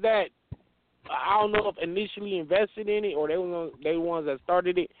ones that, I don't know if initially invested in it or they were ones that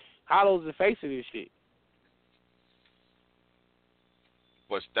started it, Hollow's the face of this shit.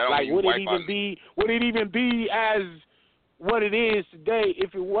 but that like, would it even be as what it is today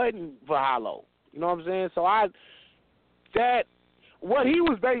if it wasn't for Hollow? You know what I'm saying? So what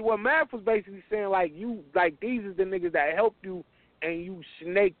Math was basically saying, like, these is the niggas that helped you and you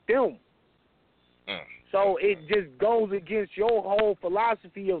snaked them. So it just goes against your whole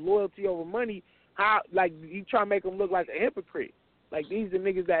philosophy of loyalty over money. How, like, you try to make them look like a hypocrite. Like, these are the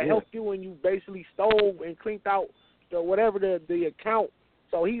niggas that helped you and you basically stole and cleaned out the account.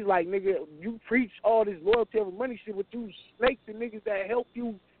 So he's like, nigga, you preach all this loyalty over money shit, but you snake the niggas that helped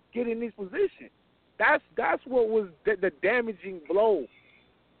you get in this position. That's what was the damaging blow.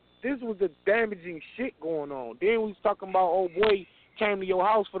 This was the damaging shit going on. Then we was talking about old boy came to your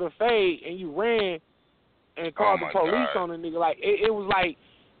house for the fade and you ran and called the police on the nigga. Like, it was like,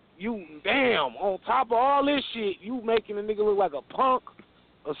 you, damn, on top of all this shit, you making a nigga look like a punk,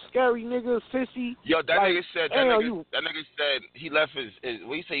 a scary nigga, sissy. Yo, that like, nigga said he left his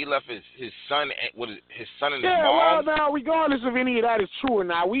what you say, he left his son and his son and his mom. Yeah, well, now regardless of any of that is true or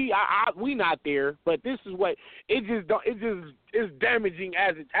not, we not there, but this is what it's damaging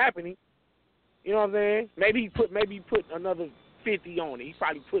as it's happening. You know what I'm saying? Maybe he put another 50 on it. He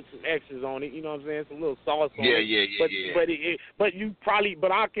probably put some X's on it. You know what I'm saying? Some little sauce on it. Yeah.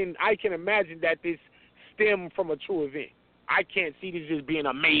 But I can imagine that this stemmed from a true event. I can't see this just being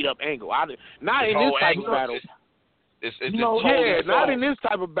a made up angle. Not in this type of battle. Not in this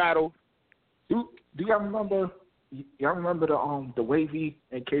type of battle. Do y'all remember? Y'all remember the Wavy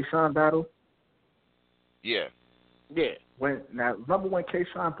and K-Shine battle? Yeah. Yeah. Remember when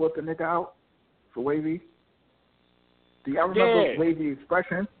K-Shine brought the nigga out for Wavy? Do y'all remember Wavy's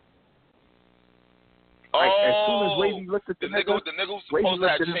expression? Like, as soon as Wavy looked at the nigga was supposed to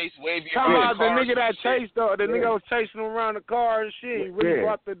have chased Wavy around the car. The nigga that chased the nigga was chasing him around the car and shit. He really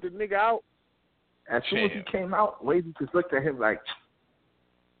brought the nigga out. As soon as he came out, Wavy just looked at him like.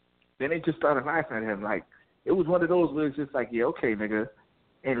 Then they just started laughing at him. Like, it was one of those where it's just like, yeah, okay, nigga.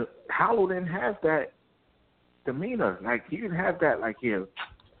 And Hollow didn't have that demeanor. Like, he didn't have that, like, yeah,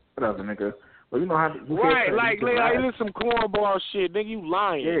 whatever, nigga. Well, you know how like this some cornball shit, nigga. You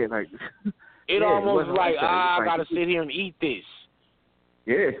lying? Yeah, like it almost like I gotta sit here and eat this.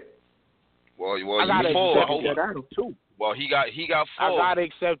 Yeah. Well, I gotta accept it too. Well, he got full. I gotta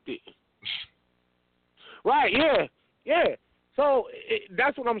accept it. Right? Yeah. So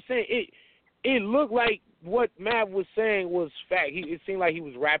that's what I'm saying. It looked like what Mav was saying was fact. It seemed like he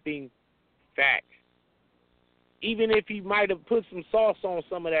was rapping facts. Even if he might have put some sauce on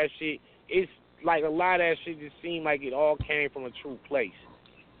some of that shit, it's like a lot of that shit just seemed like it all came from a true place.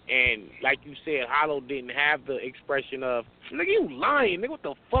 And like you said, Hollow didn't have the expression of, nigga, you lying, nigga, what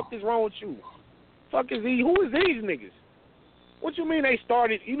the fuck is wrong with you? Fuck is he? Who is these niggas? What you mean they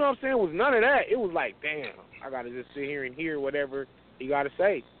started, you know what I'm saying? It was none of that. It was like, damn, I gotta just sit here and hear whatever he gotta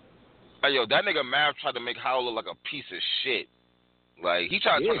say. Hey, yo, that nigga Mav tried to make Hollow look like a piece of shit. Like, he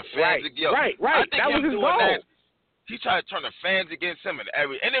tried to turn the fans against him. Right. That was his goal. He tried to turn the fans against him and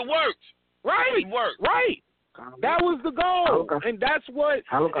it worked. Right. It worked. Right. That was the goal. And that's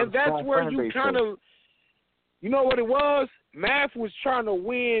where you kind of, you know what it was? Math was trying to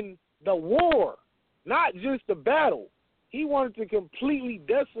win the war, not just the battle. He wanted to completely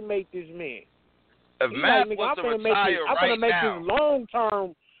decimate this man. If Math was to retire I'm gonna make now, this long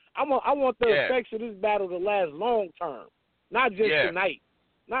term. I want the effects of this battle to last long term, not just tonight.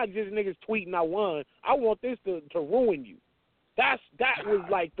 Not just niggas tweeting I won. I want this to ruin you. That was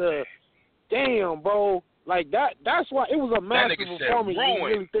like the damn, bro. Like that's why it was a massive performance when you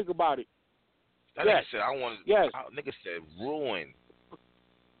really think about it. That nigga said I wanted. Yes. Nigga said ruin.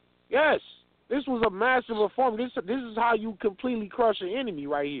 Yes. This was a massive performance. This is how you completely crush an enemy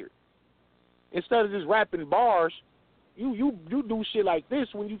right here. Instead of just rapping bars, you do shit like this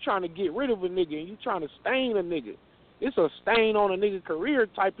when you trying to get rid of a nigga and you trying to stain a nigga. It's a stain on a nigga career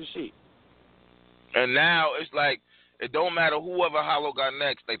type of shit. And now it's like it don't matter whoever Hollow got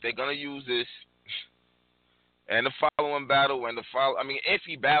next. Like they're gonna use this. And the following battle I mean, if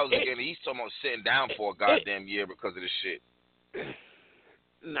he battles again, he's talking about sitting down for a goddamn year because of this shit.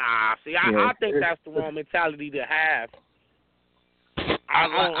 Nah, see, I think that's the wrong mentality to have. I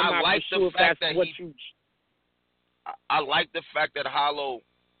like the fact that I like the fact that Hollow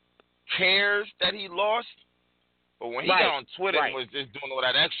cares that he lost, but when he got on Twitter and was just doing all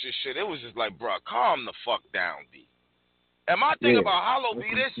that extra shit, it was just like, bro, calm the fuck down, B. And my thing about Hollow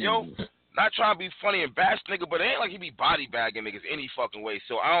be this, yo, not trying to be funny and bash nigga, but it ain't like he be body bagging niggas any fucking way.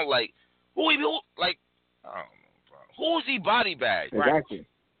 So I don't like I don't know, bro. Who's he body bag? Exactly.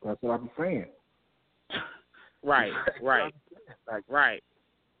 That's what I'm saying. Right.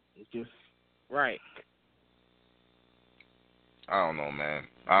 It's just right. I don't know, man.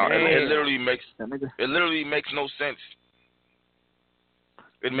 It literally makes no sense.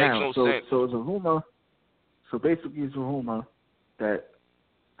 It makes no sense. So it's a rumor. So basically, it's a rumor that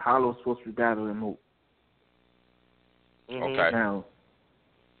Hollow's supposed to be battling Mook. Okay. Now,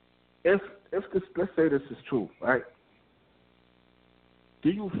 if this, let's say this is true, right? Do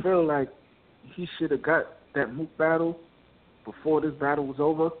you feel like he should have got that Mook battle before this battle was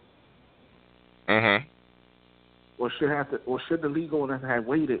over? Mhm. Or should the league owner have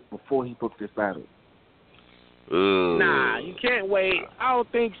waited before he booked this battle? Nah, you can't wait. I don't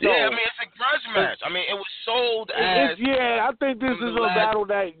think so. Yeah, I mean, it's a grudge match. I mean, it was sold as... I think this is a battle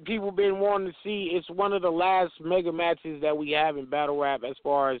that people been wanting to see. It's one of the last mega matches that we have in battle rap as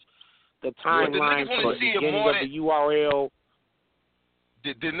far as the timeline for the beginning of the URL.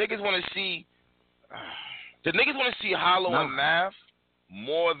 The niggas want to see... The niggas want to see Hollow and Math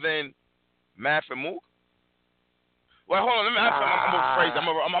more than Math and Mook? Well, hold on.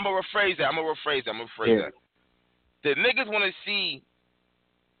 I'm going to rephrase that. The niggas want to see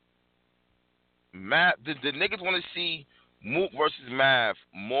Math. The niggas want to see Mook versus Math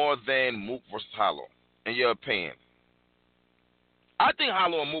more than Mook versus Hollow. In your opinion, I think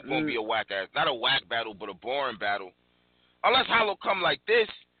Hollow and Mook gonna be a whack ass, not a whack battle, but a boring battle. Unless Hollow come like this,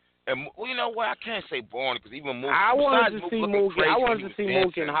 and well, you know what? I can't say boring because even Mook. I wanted to see Mook. I wanted to see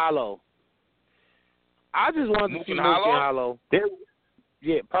Mook and Hollow. I just wanted to see Mook and Hollow. There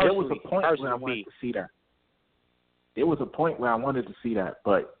was a point where I wanted to see that. There was a point where I wanted to see that,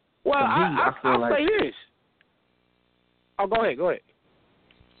 but well, I feel like... say this. Oh, go ahead.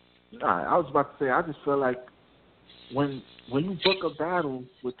 Nah, I was about to say, I just feel like when you book a battle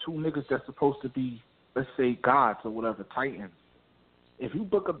with two niggas that's supposed to be, let's say, gods or whatever, titans, if you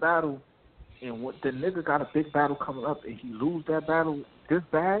book a battle and the nigga got a big battle coming up and he lose that battle this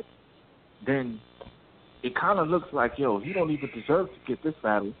bad, then it kind of looks like, yo, he don't even deserve to get this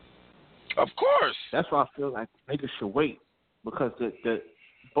battle. Of course. That's why I feel like niggas should wait because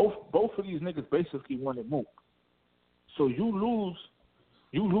both of these niggas basically wanted Mook. So you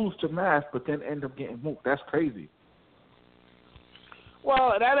lose to Math, but then end up getting Mook. That's crazy.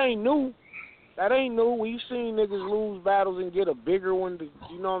 Well, that ain't new. We've seen niggas lose battles and get a bigger one.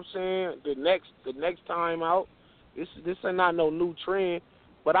 You know what I'm saying? The next time out, this ain't not no new trend.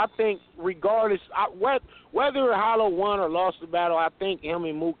 But I think regardless, whether Hollow won or lost the battle, I think him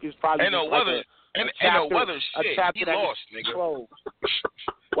and Mook is probably ain't no weather shit. He lost, nigga.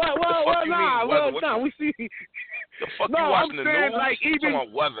 Well, we see. The fuck you watching the news? Like even talking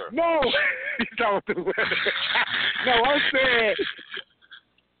about weather. No, you don't do weather. No, I'm saying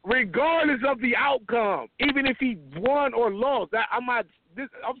regardless of the outcome, even if he won or lost, I'm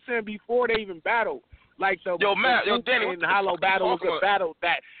saying before they even battled. Like the Danny, and Hollow battle was a battle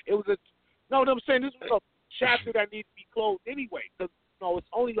that it was a no. I'm saying this was a chapter that needs to be closed anyway. Because it's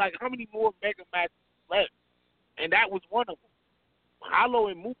only like how many more mega matches left, and that was one of them. Hollow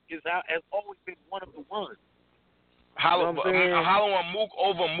and Mook has always been one of the ones. Hollow and Mook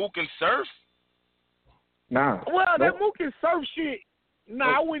over Mook and Surf? Nah. Well, that Mook and Surf shit.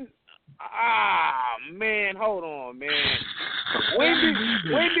 Nah, I wouldn't. Man, hold on, man. When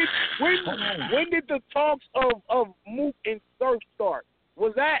did the talks of Mook and Surf start?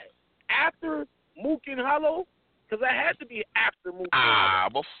 Was that after Mook and Hollow? Because that had to be after Mook and Hollow.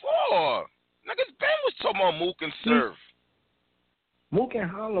 Before. Niggas Ben was talking about Mook and Surf. Mook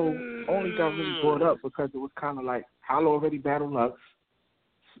and Hollow only got really brought up because it was kind of like Hollow already battled Lux.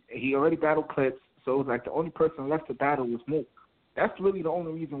 He already battled Clips. So it was like the only person left to battle was Mook. That's really the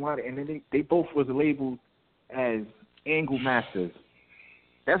only reason why. And then they both was labeled as Angle Masters.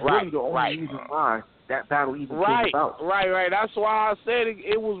 That's really the only reason why that battle even came about. Right. That's why I said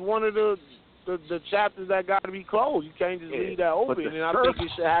it was one of the chapters that got to be closed. You can't just leave that open. And I think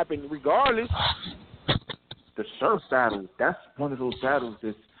it should happen regardless. The Surf battle, that's one of those battles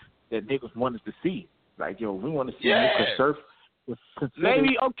that niggas wanted to see. Like, yo, we want to see Mook and Surf.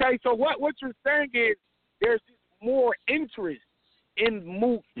 Maybe, okay, so what you're saying is there's just more interest in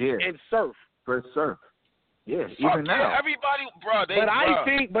Mook and Surf. For Surf. Yeah, even now. Everybody, bro.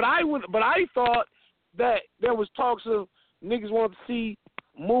 I thought that there was talks of niggas wanted to see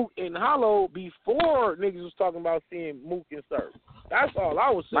Mook and Hollow before niggas was talking about seeing Mook and Surf. That's all I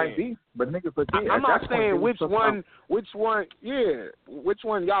was saying. Might be, but niggas, I'm not saying which one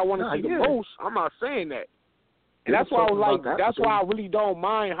y'all want to see the most. I'm not saying that. And that's why I was like, that's why I really don't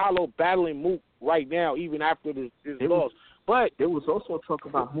mind Hollow battling Mook right now, even after this loss. But there was also talk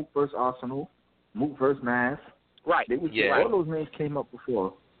about Mook versus Arsenal, Mook versus Math. Right. All those names came up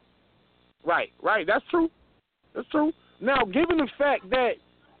before. Right. That's true. Now, given the fact that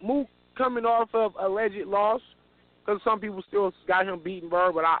Mook coming off of alleged loss, because some people still got him beating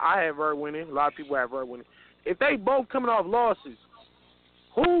Verb, but I had Verb winning. A lot of people have Verb winning. If they both coming off losses,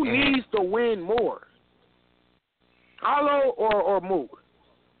 who needs to win more? Hollow or Mook?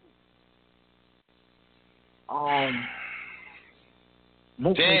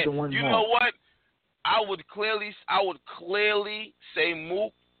 Mook needs to win you more. know what? I would clearly say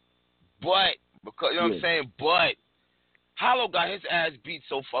Mook, but because you know what I'm saying, but Hollow got his ass beat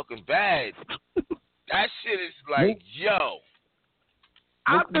so fucking bad. That shit is like, Mook, yo.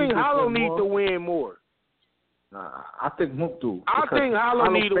 I think Hollow needs to win more. Nah, I think Mook do. I think Hollow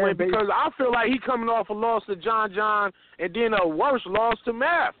need to win because I feel like he coming off a loss to John and then a worse loss to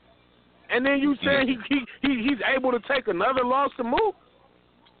Math. And then you saying he's able to take another loss to Mook?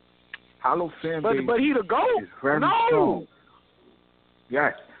 Hollow fan base, but he the GOAT. Is very strong.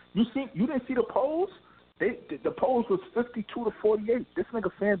 Yes. You didn't see the polls? The polls was 52-48. This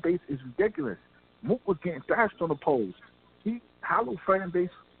nigga fan base is ridiculous. Mook was getting thrashed on the polls. Hollow fan base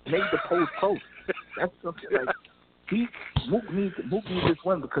made the polls close. That's something like Mook needs this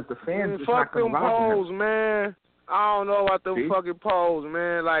win because the fans is not going to ride them polls, man. I don't know about them fucking polls,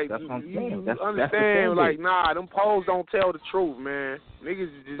 man. Like, that's what I'm saying. You understand, like, nah, them polls don't tell the truth, man. Niggas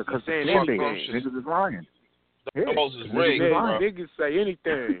is just saying anything. Niggas is lying. The polls is rigged, bro. Niggas say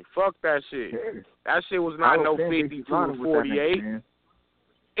anything. Fuck that shit. Yeah. That shit was not no 52-48.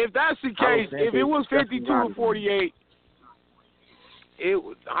 If that's the case, if it was 52-48,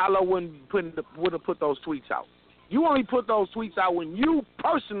 Hollow wouldn't have put those tweets out. You only put those tweets out when you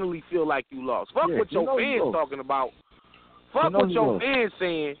personally feel like you lost. Fuck what your fans talking about. Fuck what your fans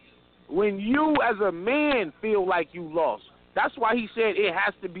saying. When you as a man feel like you lost. That's why he said it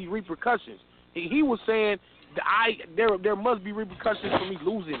has to be repercussions. He was saying there must be repercussions for me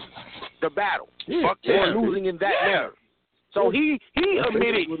losing the battle or losing in that manner. So he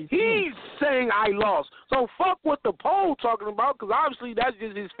admitted he's saying I lost. So fuck what the poll talking about because obviously that's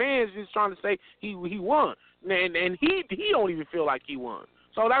just his fans just trying to say he won. And he don't even feel like he won.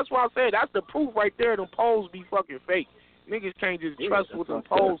 So that's why I said that's the proof right there. Them polls be fucking fake. Niggas can't just trust what them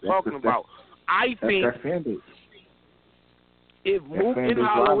polls talking about. I think if Mook and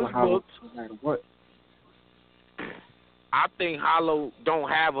Hollow is booked, no matter what. I think Hollow don't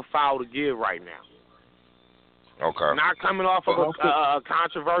have a foul to give right now. Okay. Not coming off of a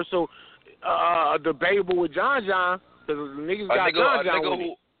controversial, debatable with John, because niggas got John with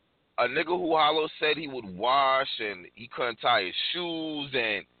it. A nigga who Hollow said he would wash and he couldn't tie his shoes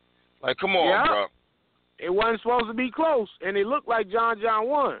and like, come on, bro. It wasn't supposed to be close, and it looked like John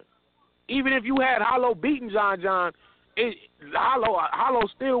won. Even if you had Hollow beating John, Hollow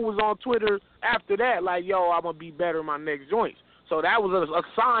still was on Twitter after that, like, yo, I'm gonna be better in my next joints. So that was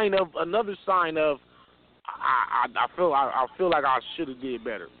another sign of I feel like I should have did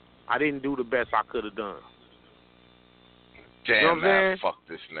better. I didn't do the best I could have done. Damn, you know what man, fuck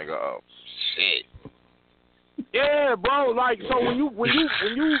this nigga up. Shit. Yeah, bro. Like, so when you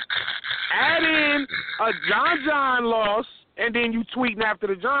add in a John loss and then you tweeting after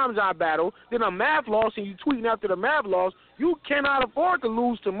the John battle, then a Math loss and you tweeting after the Math loss, you cannot afford to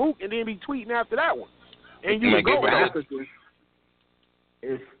lose to Mook and then be tweeting after that one. And you go after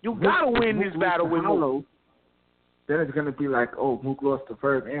this. You gotta win this battle with Mook. Then it's gonna be like, oh, Mook lost to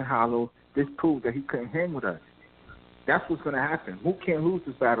Verb and Hollow. This proved that he couldn't hang with us. That's what's going to happen. Mook can't lose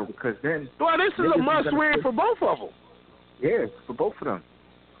this battle because then... Well, this is a must-win for both of them. Yeah, for both of them.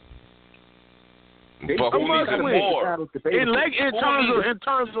 But who needs it more? In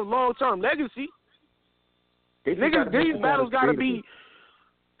terms of long-term legacy, these battles got to be...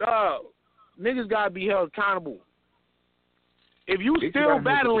 niggas got to be held accountable. If you still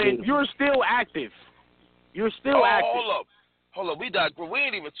battling, you're still active. You're still active. Hold up. We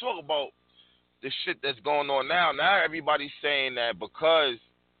ain't even talk about the shit that's going on now. Now everybody's saying that because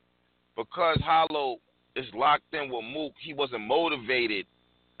Hollow is locked in with Mook, he wasn't motivated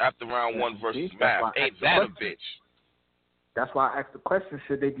after round one versus Math. Ain't that a bitch? That's why I asked the question,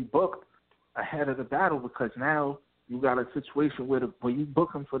 should they be booked ahead of the battle? Because now you got a situation where you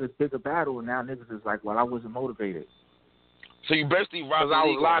book them for this bigger battle, and now niggas is like, well, I wasn't motivated. So you basically I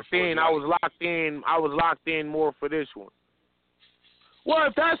was locked in more for this one. Well,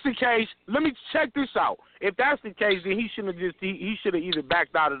 if that's the case, let me check this out. If that's the case, then he should have either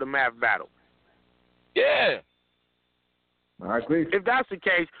backed out of the Math battle. Yeah. I agree. If that's the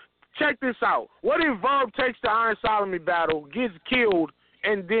case, check this out. What if Verb takes the Iron Solomon battle, gets killed,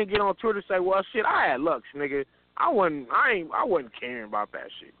 and then get on Twitter and say, well, shit, I had luck, nigga. I wasn't caring about that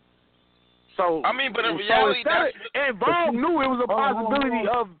shit. So I mean, but in reality, and Verb knew it was a possibility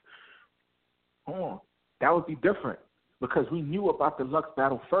of. Hold on. That would be different because we knew about the Lux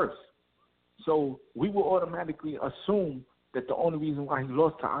battle first. So we will automatically assume that the only reason why he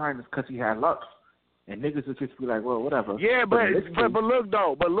lost to Iron is because he had Lux. And niggas would just be like, well, whatever. Yeah, but look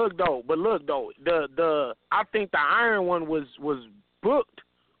though, I think the Iron one was booked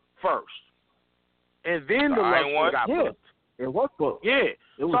first, and then the Lux one got booked. It was booked. Yeah.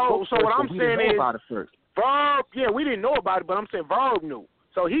 It was so what I'm saying is, about it first. Verb, we didn't know about it, but I'm saying Verb knew.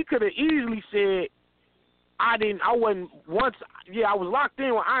 So he could have easily said, I was locked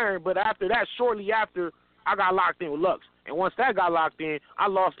in with Iron, but after that, shortly after, I got locked in with Lux. And once that got locked in, I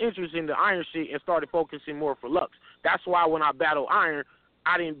lost interest in the Iron shit and started focusing more for Lux. That's why when I battled Iron,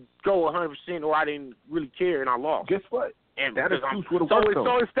 I didn't go 100% or I didn't really care and I lost. Guess what? And that excuse would have worked.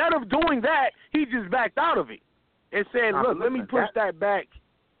 So instead of doing that, he just backed out of it and said, look, let me push that back.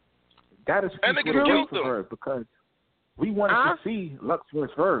 That excuse would have worked for her because we wanted to see Lux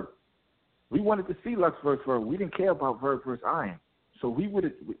versus Verb. We wanted to see Lux versus Verb. We didn't care about Verb versus Iron. So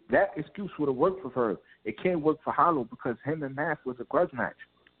that excuse would have worked for Verb. It can't work for Hollow because him and Math was a grudge match.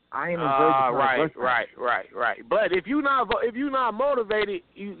 Iron and Verb was right. But if you're not motivated,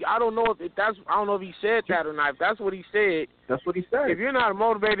 I don't know if he said that or not. If that's what he said. That's what he said. If you're not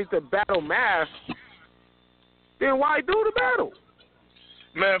motivated to battle Math, then why do the battle?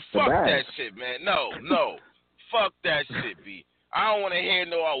 Man, fuck that shit, man. No. Fuck that shit, B. I don't want to hear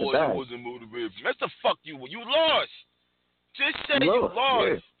I wasn't motivated. That's the fuck you. You lost. Just say you lost.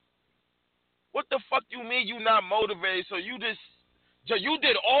 Yeah. What the fuck you mean you not motivated? So you did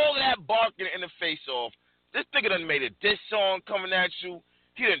all that barking in the face off. This nigga done made a diss song coming at you.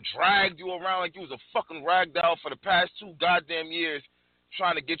 He done dragged you around like you was a fucking ragdoll for the past 2 goddamn years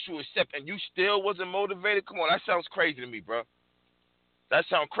trying to get you accepted, and you still wasn't motivated? Come on, that sounds crazy to me, bro. That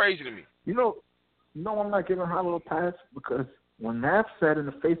sounds crazy to me. You know, I'm not giving Hollow a pass because when Math said in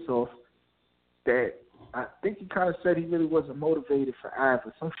the face-off that I think he kind of said he really wasn't motivated for Av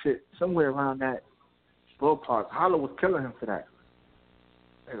or some shit, somewhere around that ballpark. Hollow was killing him for that.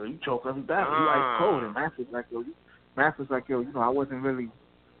 Hey, you choke every battle. You ice cold. And Math was like, yo, I wasn't really,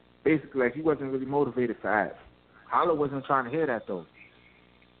 basically, like, he wasn't really motivated for Av. Hollow wasn't trying to hear that, though.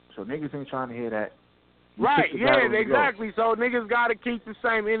 So niggas ain't trying to hear that. Right, exactly. So niggas got to keep the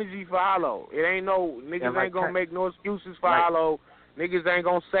same energy for Hollow. It ain't niggas ain't going to make no excuses for Hollow. Niggas ain't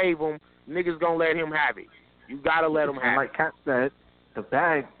going to save him. Niggas going to let him have it. You got to let him have it. Like Kat said, the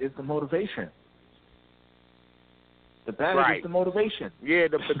bag is the motivation. The bag is the motivation. Yeah,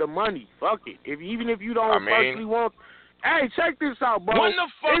 the money. Fuck it. Even if you don't personally want... Hey, check this out, bro.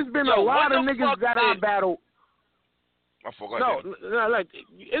 There's been a lot of niggas that I battled. I forgot. No, like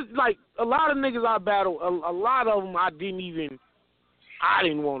it's like a lot of niggas I battled. A lot of them I didn't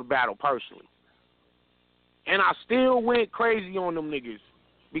want to battle personally, and I still went crazy on them niggas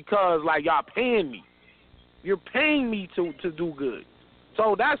because like y'all paying me. You're paying me to do good,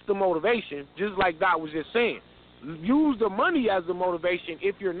 so that's the motivation. Just like Doc was just saying, use the money as the motivation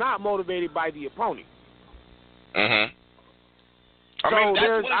if you're not motivated by the opponent. So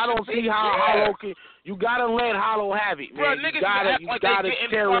I don't see how Hollow can. You gotta let Hollow have it, man. Bro, niggas act like they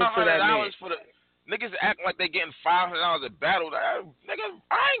getting $500 for the niggas act like they getting $500 a battle. Nigga,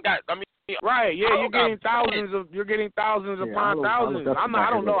 I ain't got. I mean, right? Yeah, you're getting thousands upon thousands. I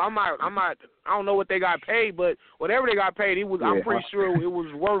don't know. I don't know what they got paid, but whatever they got paid, I'm pretty sure it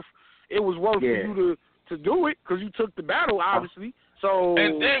was worth. It was worth for you to do it because you took the battle, obviously. So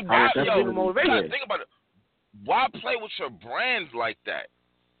and then the motivation. Think about it. Why play with your brands like that?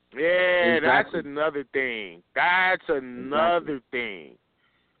 Yeah, exactly. That's another thing.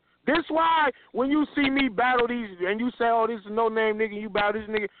 This why when you see me battle these and you say, oh, this is no name nigga, you battle this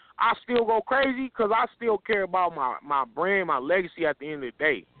nigga, I still go crazy because I still care about my brand, my legacy at the end of the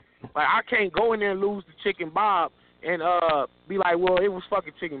day. Like, I can't go in there and lose to Chicken Bob and be like, well, it was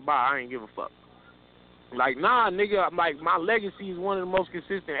fucking Chicken Bob. I ain't give a fuck. Like, nah, nigga, like, my legacy is one of the most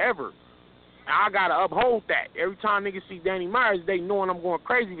consistent ever. I gotta uphold that. Every time niggas see Danny Myers, they knowing I'm going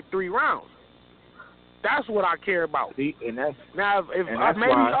crazy for 3 rounds. That's what I care about. See, now, if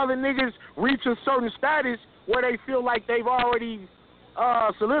maybe other niggas reach a certain status where they feel like they've already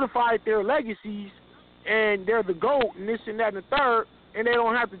solidified their legacies and they're the GOAT and this and that and the third, and they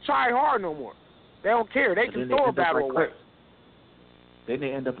don't have to try hard no more. They don't care. They can throw a battle away. Then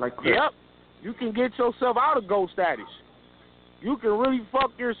they end up like Chris. Yep. You can get yourself out of GOAT status. You can really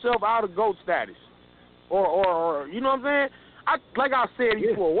fuck yourself out of GOAT status. Or you know what I'm saying? Like I said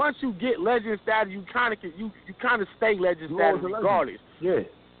before, once you get legend status, you kind of stay legend status regardless. Yeah.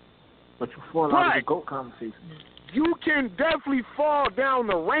 But you fall out of the GOAT conversation. You can definitely fall down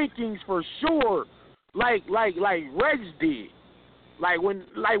the rankings for sure, like Rex did. When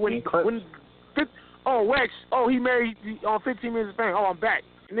Rex, he married on 15 Minutes of Fame. Oh, I'm back.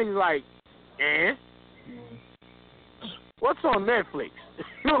 And niggas like, And what's on Netflix?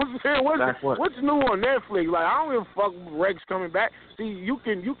 You know what I'm saying? What's new on Netflix? Like, I don't give a fuck with Rex coming back. See, you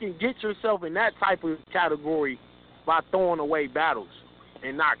can get yourself in that type of category by throwing away battles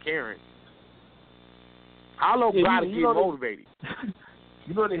and not caring. Hollow gotta get motivated.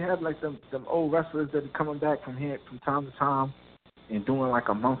 You know they have like them old wrestlers that are coming back from here from time to time and doing like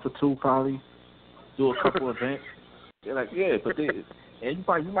a month or two probably, do a couple events. They're like, yeah, but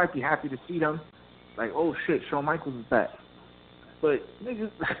you might be happy to see them. Like, oh shit, Shawn Michaels is back. But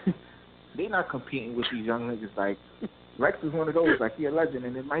niggas, they not competing with these young niggas. Like Rex is one of those. Like, he a legend,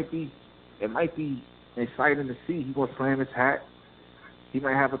 and it might be exciting to see. He gonna slam his hat. He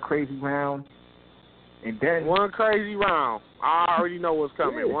might have a crazy round. And then one crazy round. I already know what's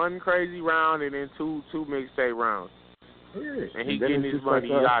coming. Yeah. One crazy round and then two mixtape rounds. Yeah. And he getting his money.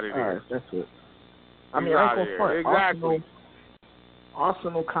 He's out of there. Right, that's it. I mean, I ain't gonna front. Exactly.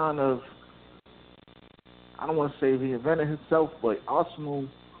 Arsenal kind of, I don't want to say reinvented himself, but Arsenal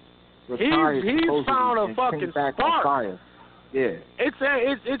retired. He's found a fucking spark. Yeah.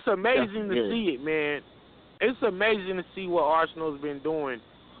 It's amazing to see it, man. It's amazing to see what Arsenal's been doing.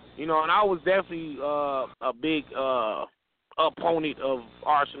 You know, and I was definitely a big opponent of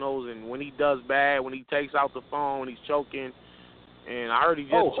Arsenal's, and when he does bad, when he takes out the phone, when he's choking, and I heard he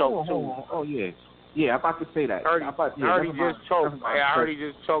just choked too. Oh, yeah. Yeah, I'm about to say that. I heard he just choked. I heard he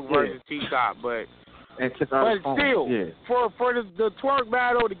just choked versus T-Top, but still, for the twerk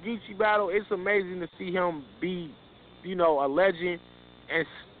battle, the Geechee battle, it's amazing to see him be, you know, a legend and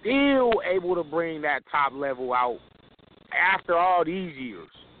still able to bring that top level out after all these years.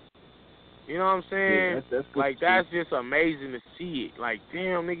 You know what I'm saying? Yeah, that's like, that's just amazing to see it. Like,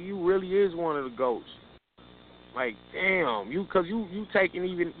 damn, nigga, you really is one of the GOATs. Like, damn, you taking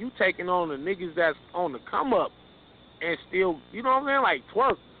on the niggas that's on the come up and still, you know what I'm saying? Like,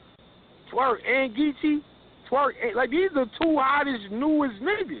 Twerk and Geechee, like, these are two hottest, newest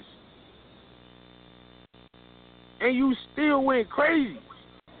niggas. And you still went crazy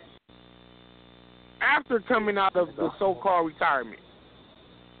after coming out of the so-called retirement.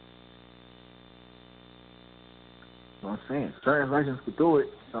 You know what I'm saying? Certain legends could do it.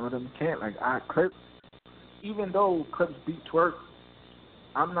 Some of them can't. Like, Clips, even though Clips beat Twerk,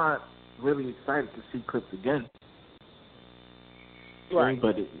 I'm not really excited to see Clips again. Right.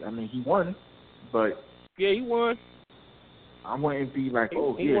 But, he won. But yeah, he won. I wouldn't be like, he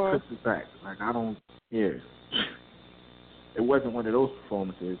won. Clips is back. Like, I don't, yeah. It wasn't one of those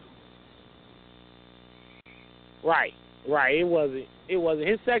performances. Right. It wasn't.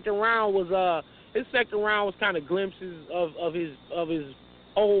 His second round was kind of glimpses of his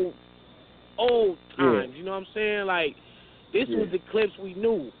old times. You know what I'm saying? Like, this was the Clips we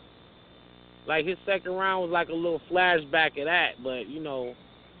knew. Like, his second round was like a little flashback of that, but, you know,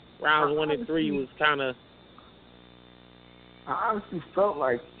 rounds 1 and 3 was kind of. I honestly felt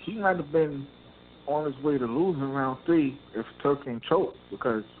like he might have been on his way to losing round 3 if Turk ain't choked,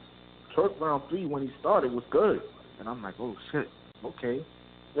 because Turk round 3 when he started was good, and I'm like, oh shit, okay.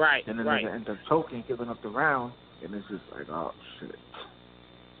 Right. And then they end up choking, giving up the round, and it's just like, oh shit.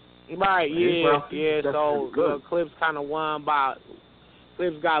 Right. Yeah. So Clips kind of won by.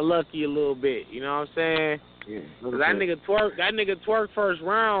 Clips got lucky a little bit. You know what I'm saying? Yeah. That nigga twerk first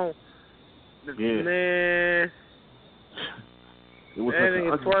round. Yeah. Man. It was that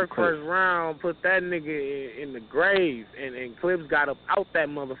nigga twerk first round, put that nigga in the grave, and Clips got up out that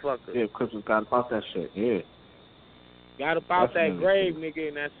motherfucker. Yeah, Clips got up out that shit, yeah. Got up out that grave, nigga,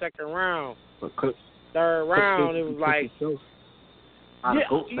 in that second round. But Clips, third round, it was like,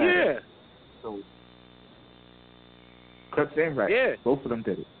 yeah. So, Clips and Rex, both of them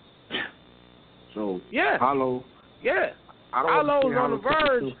did it. So, Hollow, Hollow's on the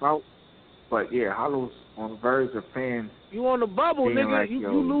verge. Out, but yeah, Hollow's on the verge of fans. You on the bubble, nigga. Like, you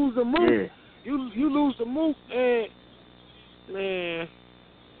lose the move. Yeah. You lose the move, and man,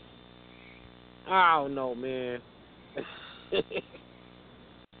 I don't know, man.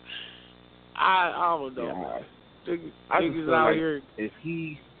 I don't know. Yeah. Niggas out here. If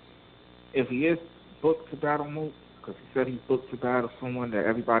he is booked to battle Mook, because he said he's booked to battle someone that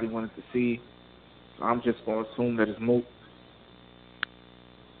everybody wanted to see, so I'm just gonna assume that it's Mook.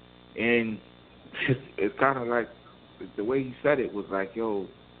 And it's kind of like the way he said it was like, yo,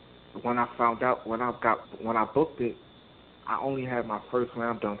 when I booked it, I only had my first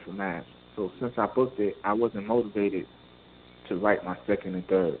round done for Nash. So since I booked it, I wasn't motivated to write my second and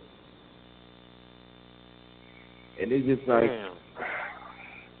third. And it's just like,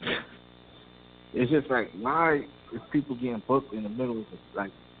 it's just like, why is people getting booked in the middle of it?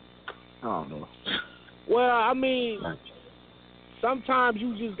 Like, I don't know. Well, I mean, sometimes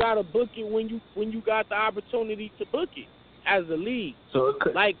you just gotta book it when you got the opportunity to book it as a league. So it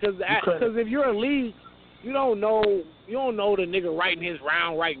could, like, cause if you're a league, you don't know the nigga writing his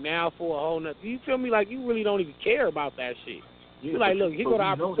round right now for a whole nother. You feel me? Like, you really don't even care about that shit. Yeah, you're like, look, here go the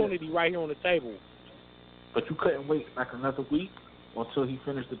opportunity right here on the table. But you couldn't wait like another week until he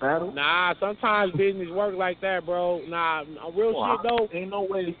finished the battle? Nah, sometimes business work like that, bro. Nah, real shit though. Ain't no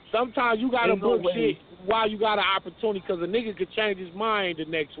way. Sometimes you gotta book shit while you got an opportunity, because a nigga could change his mind the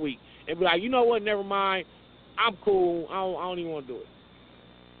next week and be like, you know what, never mind, I'm cool. I don't even want to do it.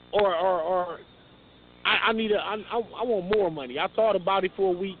 Or I need I want more money. I thought about it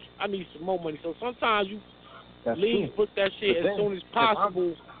for a week. I need some more money. So sometimes you leave, book that shit as soon as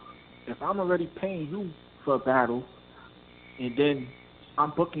possible. If I'm already paying you for a battle, and then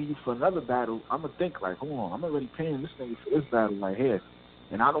I'm booking you for another battle, I'm going to think like, hold on, I'm already paying this nigga for this battle right here.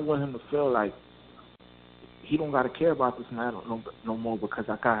 And I don't want him to feel like he don't got to care about this battle no more because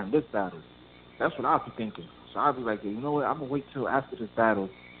I got him this battle. That's what I'll be thinking. So I'll be like, you know what, I'm going to wait till after this battle,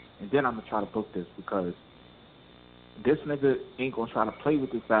 and then I'm going to try to book this, because this nigga ain't going to try to play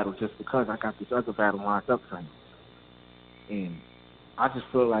with this battle just because I got this other battle lined up for him. And I just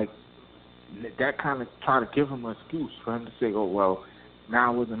feel like that kind of try to give him an excuse for him to say, oh, well,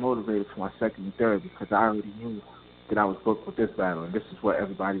 now I wasn't motivated for my second and third because I already knew that I was booked with this battle, and this is what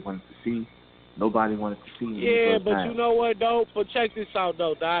everybody wanted to see. Nobody wanted to see me. Yeah, but you know what, though? But check this out,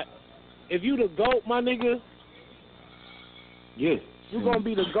 though, Dot. If you the GOAT, my nigga, yeah, you're going to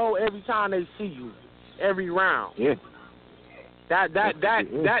be the GOAT every time they see you, every round. Yeah.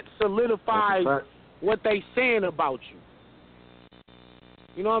 That solidifies what they saying about you.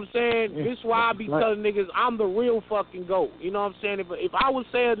 You know what I'm saying? Yeah, this is why I be telling niggas I'm the real fucking GOAT. You know what I'm saying? If I would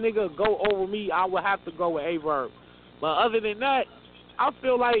say a nigga GOAT over me, I would have to go with A-Verb. But other than that, I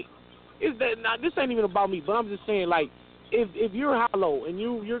feel like this ain't even about me, but I'm just saying, like, if you're hollow and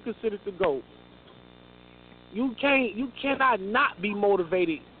you're considered the GOAT, you cannot not be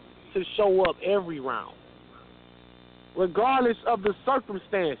motivated to show up every round, regardless of the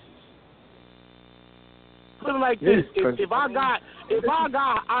circumstances. Put it like this: if I got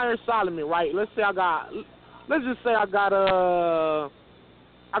Iron Solomon, right? Let's just say I got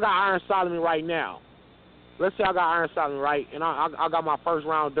Iron Solomon right now. Let's say I got Iron Solomon, right, and I got my first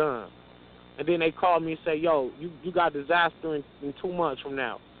round done, and then they call me and say, yo, you got Disaster in 2 months from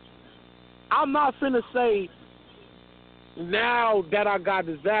now. I'm not finna say, now that I got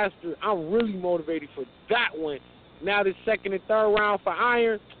Disaster, I'm really motivated for that one. Now this second and third round for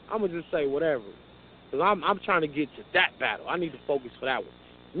Iron, I'm going to just say whatever. Because I'm trying to get to that battle. I need to focus for that one.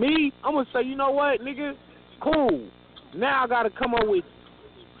 Me, I'm going to say, you know what, nigga? Cool. Now I got to come up with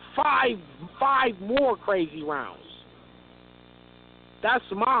five more crazy rounds. That's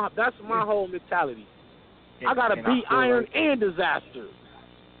my whole mentality. I got to beat Iron and Disaster.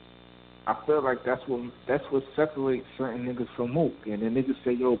 I feel like that's what separates certain niggas from Mook. And then niggas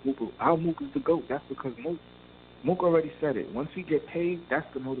say, yo, how Mook is the GOAT? That's because Mook already said it. Once he get paid, that's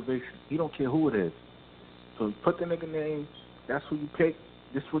the motivation. He don't care who it is. So you put the nigga name, that's who you pick,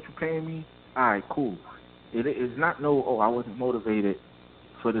 this is what you paying me, all right, cool. It is not I wasn't motivated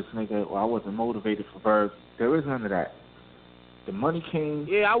for this nigga, or I wasn't motivated for Verb. There is none of that. The money came.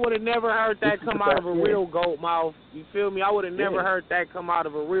 Yeah, I would have never heard that come out of a real GOAT mouth. You feel me? I would have never heard that come out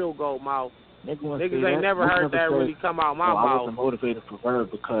of a real GOAT mouth. Niggas ain't never heard that really come out my mouth. I wasn't motivated for Verb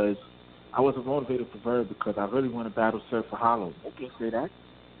because I really want to battle Surf for Hollow. I can't say that.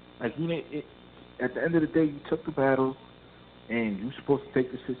 Like, at the end of the day, you took the battle, and you're supposed to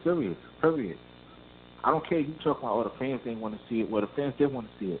take this shit serious, period. I don't care if you talk about, the fans didn't want to see it. Well, the fans did want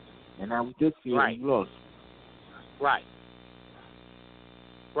to see it. And now we did see it, and you lost. Right.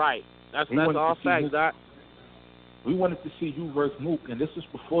 That's all facts, Doc. We wanted to see you versus Mook, and this is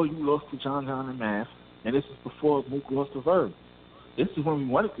before you lost to John and Math, and this is before Mook lost to Verb. This is when we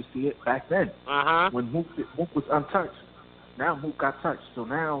wanted to see it back then. When Mook was untouched. Now Mook got touched, so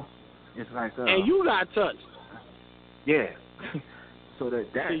now it's like. And you got touched. Yeah. So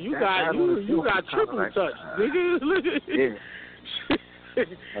you got triple like, touch, nigga. Yeah.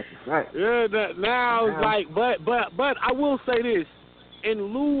 That's a fact. Yeah. Now it's like, but I will say this: in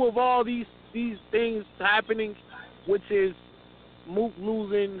lieu of all these things happening, which is Mook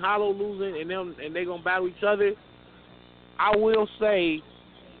losing, Hollow losing, and they gonna battle each other, I will say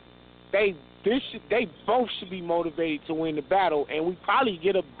they both should be motivated to win the battle, and we probably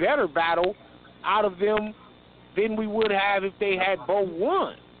get a better battle out of them than we would have if they had both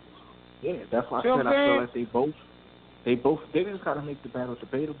won. Yeah, that's why I said I feel like they just gotta make the battle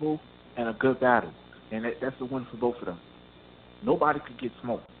debatable and a good battle, and that's a win for both of them. Nobody could get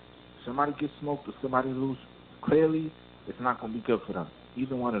smoked. Somebody gets smoked or somebody lose clearly, it's not gonna be good for them.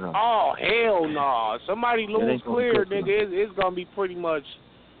 Either one of them. Oh hell no! Somebody lose clear, nigga. It's It's gonna be pretty much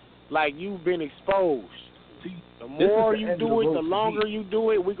like you've been exposed. See, the more you do it, the longer you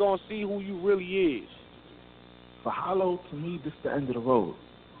do it, we're gonna see who you really is. For Hollow, to me, this is the end of the road.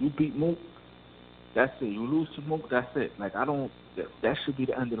 You beat Mook, that's it. You lose to Mook, that's it. Like that should be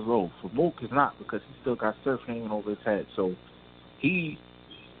the end of the road. For Mook, it's not because he still got Surf hanging over his head. So he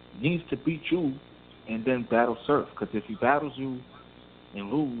needs to beat you and then battle Surf. Because if he battles you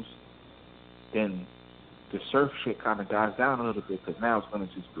and lose, then the Surf shit kind of dies down a little bit because now it's going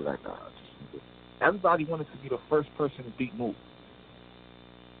to just be like, everybody wanted to be the first person to beat Mook.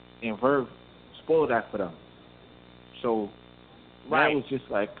 And Verve spoiled that for them. So now it's just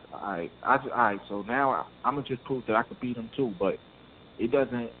like, all right, so now I'm going to just prove that I could beat him too, but it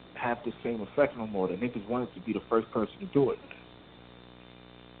doesn't have the same effect no more. The niggas wanted to be the first person to do it.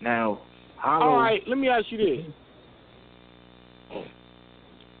 Now, Hollow... All right, let me ask you this.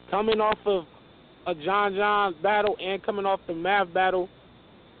 Coming off of a John battle and coming off the Mav battle,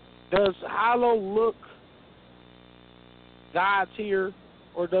 does Hollow look God tier,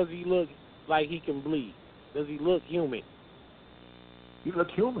 or does he look like he can bleed? Does he look human? He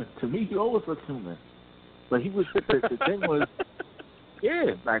looked human. To me, he always looked human. But he was, the thing was,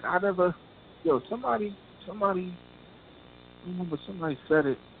 yeah, like I never, somebody, I remember somebody said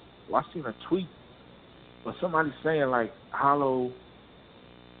it, I seen a tweet, but somebody saying like Hollow,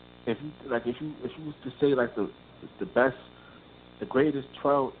 if you was to say like the best, the greatest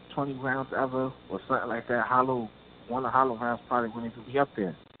 20 rounds ever or something like that, one of Hollow rounds probably wouldn't even be up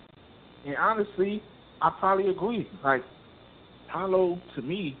there. And honestly, I probably agree. Like Hollow to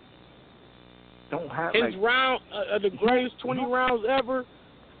me don't have his round, the greatest 20 rounds ever.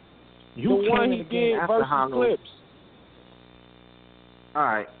 The one he did versus Hollow. Clips. All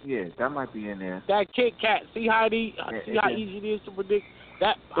right, yeah, that might be in there. That Kit Kat. See how easy it is to predict.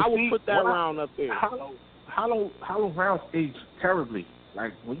 That I would put that round up there. Hollow rounds age terribly.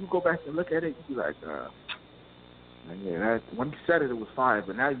 Like when you go back and look at it, you be like, when you said it was fire,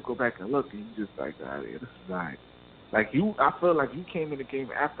 but now you go back and look and you just like, this is alright. Like I feel like you came in the game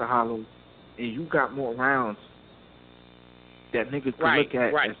after Hollow, and you got more rounds that niggas can look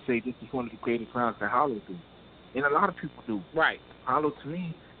at and say this is one of the greatest rounds that Hollow do. And a lot of people do. Right. Hollow to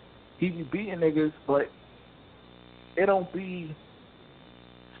me, he be beating niggas, but it don't be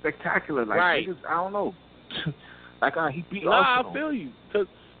spectacular. Like niggas, I don't know. Like he beat Arsenal. I feel you. Cause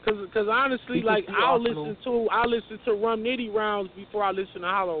honestly, like I'll listen to Rum Nitty rounds before I listen to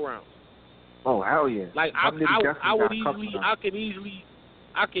Hollow rounds. Oh hell yeah! Like I could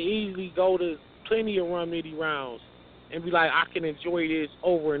easily go to plenty of Rum Nitty rounds and be like, I can enjoy this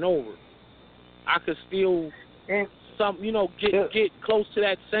over and over. I could still get close to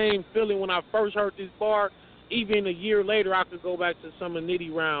that same feeling when I first heard this bar. Even a year later, I could go back to some of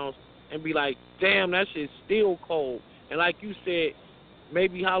Nitty rounds and be like, damn, that shit's still cold. And like you said,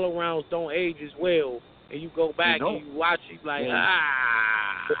 maybe Hollow rounds don't age as well. And you go back and you watch it like,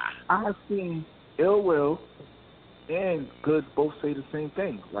 I have seen Ill Will and Good both say the same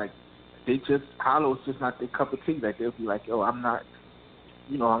thing. Like, Hollow's just not their cup of tea. Like, they'll be like, yo, I'm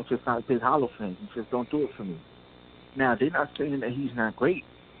just not a big Hollow fan. You just don't do it for me. Now, they're not saying that he's not great,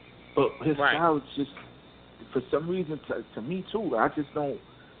 but his style is just, for some reason, to me too, I just don't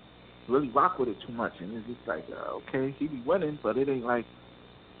really rock with it too much. And it's just like, okay, he be winning, but it ain't like,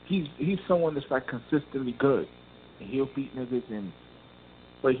 he's someone that's like consistently good. And he'll beat niggas,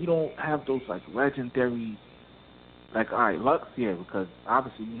 but he don't have those like legendary, like, all right, Lux, yeah, because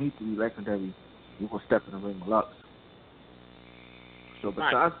obviously you need to be legendary. You're going to step in the ring with Lux. So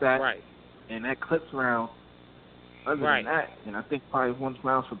besides that, and that Clips round, other than that, and I think probably one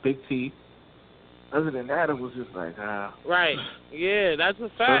round for Big T, other than that, it was just like, Right. Yeah, that's a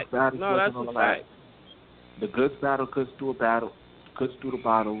fact. No, that's a fact. The Goods battle, Goods threw the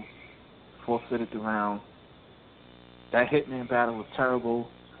bottle, forfeited the round. That Hitman battle was terrible.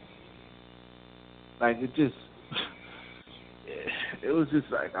 Like, it was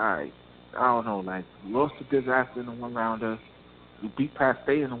just like, all right, I don't know, like, you lost to Disaster in the one rounder, you beat Paste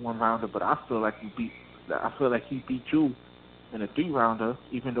in the one rounder, but I feel like he beat you in a 3-rounder,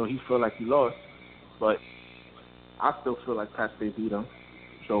 even though he feel like he lost. But I still feel like Paste beat him.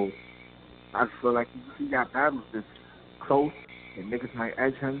 So I feel like he got battles this close, and niggas might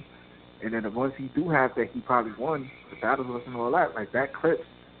edge him. And then the ones he do have that he probably won, the battles wasn't all that. Like that Clips,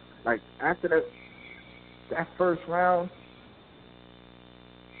 like after that first round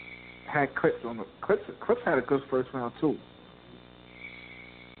had Clips on the Clips had a good first round too.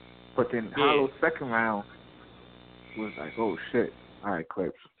 But then Hollow's second round was like, oh shit, all right,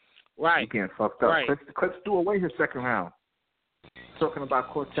 Clips. Right. You getting fucked up. Right. Clips threw away his second round. Talking about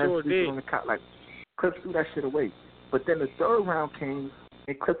Cortez sleeping on the couch, like Clips threw that shit away. But then the third round came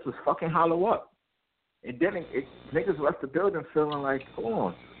and Clips was fucking hollow up. And then niggas left the building feeling like, hold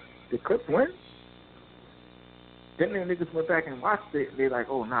on, did Clips win? Then the niggas went back and watched it. And they like,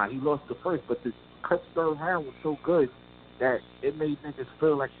 oh nah, he lost the first, but the Clips third round was so good that it made niggas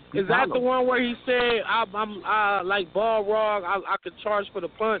feel like he Is that hollow. the one where he said, I'm like Ball Rog, I could charge for the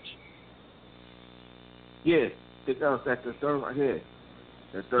punch? Yeah, that was at the third round. Yeah,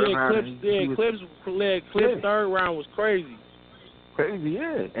 the third round. Clips third round was crazy. Crazy,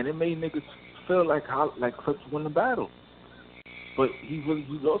 yeah, and it made niggas feel like Clips won the battle. But he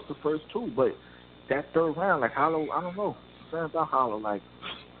lost the first two. But that third round, like Hollow, I don't know. Something about Hollow, like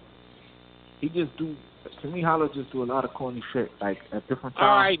he just do. To me, Hollow just do a lot of corny shit, like at different times.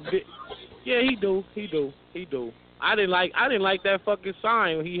 All right, yeah, he do. I didn't like that fucking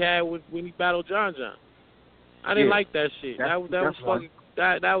sign he had when he battled John. I didn't like that shit. That was fucking.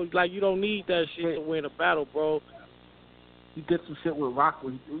 That was like, you don't need that shit to win a battle, bro. He did some shit with Rock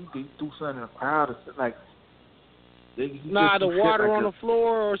where he threw something in the crowd or something like. The water like on the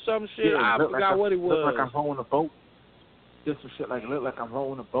floor or some shit. Yeah, I forgot what it was. Looked like I'm rowing a boat. Did some shit like look like I'm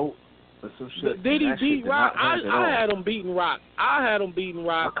rowing a boat or some shit. Did he beat Rock? I had him beating Rock. I had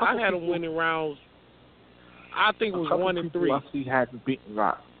him winning rounds. I think it was 1 and 3. I see had him beating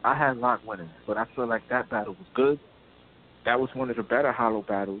Rock. I had Rock winning, but I feel like that battle was good. That was one of the better Hollow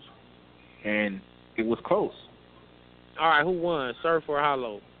battles, and it was close. All right, who won, Surf or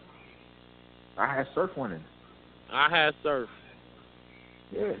Hollow? I had Surf winning. I had Surf.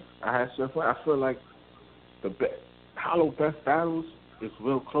 Yeah, I had Surf winning. I feel like the Hollow best battles is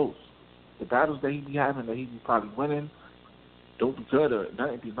real close. The battles that he be having that he be probably winning don't be good or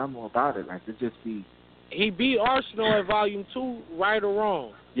nothing be memorable about it. Like, it just be... He beat Arsenal at Volume 2, right or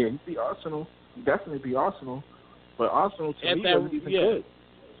wrong? Yeah, he beat Arsenal. He definitely beat Arsenal. But Arsenal, to me, wasn't even good.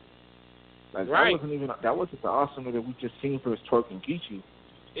 Like, right. That wasn't the Arsenal that we just seen for his Twerk and Geechee.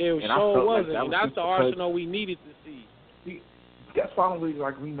 It wasn't. That's the Arsenal we needed to see. That's why I don't really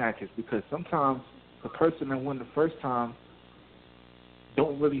like rematches, because sometimes the person that won the first time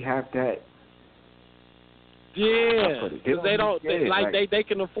don't really have that. Yeah, because they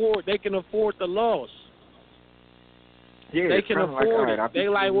can afford the loss. Yeah, they can afford it. They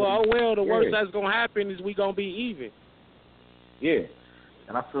like, the worst that's gonna happen is we gonna be even. Yeah,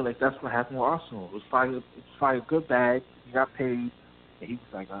 and I feel like that's what happened with Arsenal. It was probably a good bag. He got paid, and he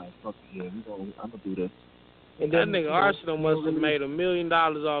was like, all right, fuck it, I'm gonna do this. And that nigga Arsenal must have made $1 million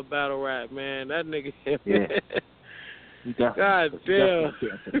off battle rap, man. That nigga. Yeah. God damn.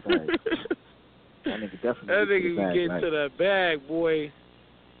 That nigga definitely get to that bag, boy.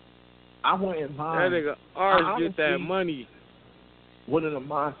 I wouldn't mind. That nigga Ars get that money. Wouldn't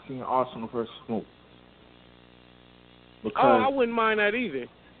mind seeing Arsenal versus Smoke. I wouldn't mind that either.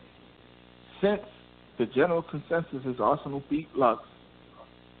 Since the general consensus is Arsenal beat Lux,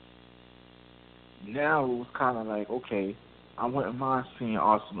 now it was kind of like, okay, I wouldn't mind seeing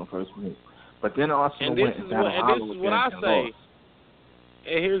Arsenal versus Smoke. But then Arsenal went and battled Hollow again and lost.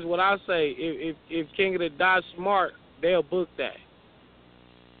 And here's what I say: if King of the Dot smart, they'll book that.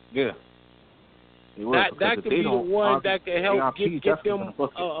 Yeah. That could be the one that could help get them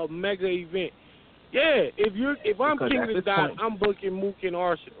a mega event. Yeah, if I'm King of the Dot, I'm booking Mook and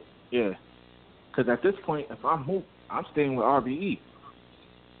Arsenal. Yeah, because at this point, if I'm Mook, I'm staying with RBE.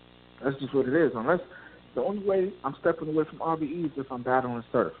 That's just what it is. Unless the only way I'm stepping away from RBE is if I'm battling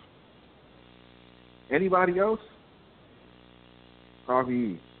Surf. Anybody else?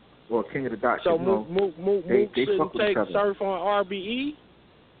 RBE or King of the Dot. So Mook shouldn't take Surf on RBE?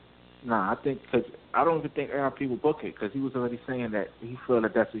 Nah, I don't even think ARP will book it, because he was already saying that he feel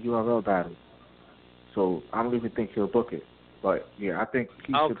that that's a URL battle. So I don't even think he'll book it. But yeah, I think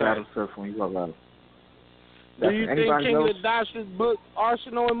he should battle Surf on URL. Do you think King of the Dot should book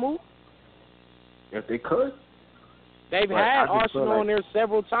Arsenal and Mook? If they could. They've had Arsenal on there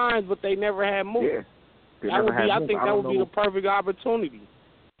several times, but they never had Mook. Yeah. I think that would be the perfect opportunity.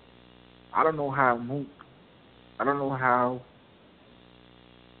 I don't know how Mook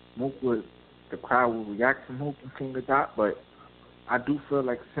the crowd will react to Mook and King of the Dot, but I do feel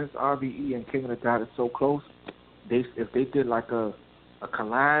like since RBE and King of the Dot is so close, if they did like a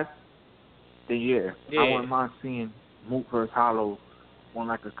collab, then I wouldn't mind seeing Mook versus Hollow on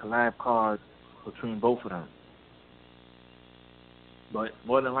like a collab card between both of them. But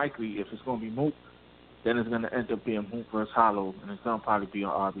more than likely, if it's going to be Mook, then it's going to end up being Mook versus Hollow, and it's going to probably be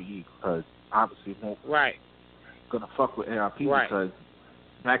on RBE, because obviously Mook going to fuck with ARP because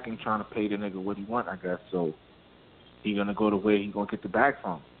Mac ain't trying to pay the nigga what he want, I guess, so he going to go the way he going to get the bag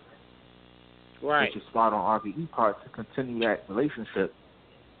from. which is smart on RBE part to continue that relationship,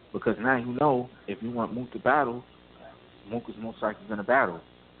 because now you know if you want Mook to battle, Mook is most likely going to battle.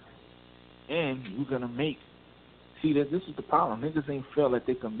 And you're going to make, see, that this is the problem. Niggas ain't feel like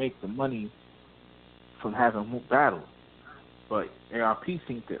they can make the money from having Mook battle. But ARP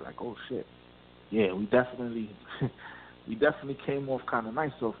seen it like, oh shit, yeah, we definitely came off kind of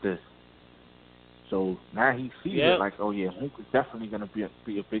nice off this. So now he sees it like, oh yeah, Mook is definitely going to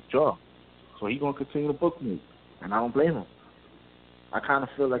be a big draw. So he going to continue to book Mook, and I don't blame him. I kind of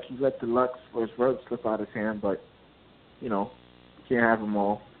feel like he let the Lux versus Verb slip out of his hand, but, you know, you can't have them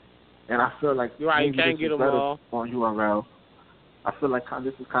all. And I feel like you can't this get is them better all on URL. I feel like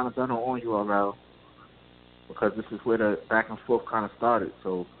this is kind of done on URL because this is where the back and forth kind of started.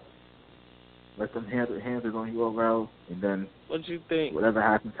 So let them handle it on URL, and then what you think? Whatever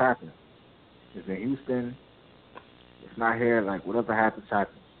happens, happens. It's in Houston. It's not here. Like, whatever happens,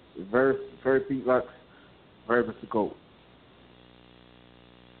 happens. Verb beat Lux. Verb is the GOAT.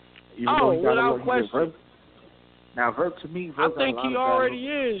 Without question. Now, Verb, to me, Verb I think he already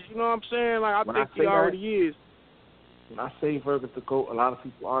is. You know what I'm saying? Like, I think he already is. When I say Verb is the GOAT, a lot of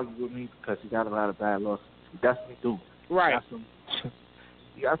people argue with me because he got a lot of bad losses. He definitely do. Right.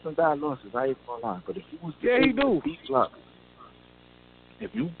 He got some bad losses. I ain't gonna lie. But if he was to beat Lux,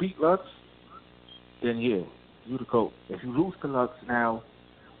 if you beat Lux, then yeah, you the GOAT. If you lose to Lux, now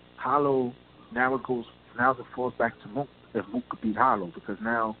Hollow, now it falls back to Mook. If Mook could beat Hollow, because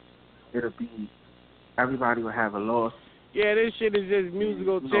now it'll be everybody will have a loss. Yeah, this shit is just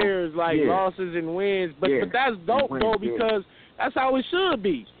musical chairs, losses and wins. But that's dope though, because that's how it should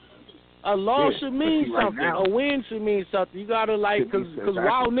be. A loss should mean something. A win should mean something. You gotta because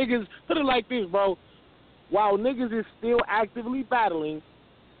while niggas, put it like this, bro, while niggas is still actively battling,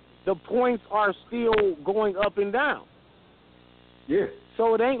 the points are still going up and down. Yeah.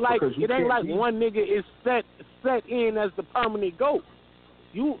 So it ain't like one nigga is set in as the permanent GOAT.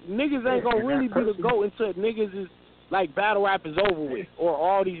 You niggas ain't gonna really be the GOAT until niggas is like battle rap is over with or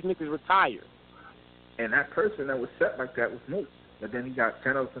all these niggas retire. And that person that was set like that was Mook. But then he got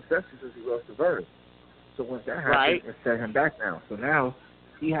 10 other concessions as he lost the Verb. So once that happened, it set him back now. So now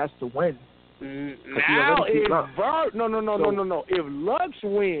he has to win. Now if Verb, no. If Lux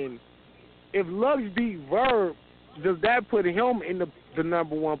beat Verb, does that put him in the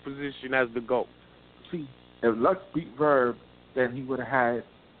number one position as the GOAT? See, if Lux beat Verb, then he would have had,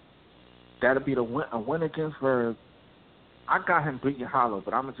 that'll be a win against Verb. I got him beating Hollow,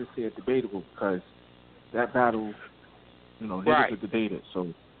 but I'm going to just say it's debatable because that battle, niggas are debated.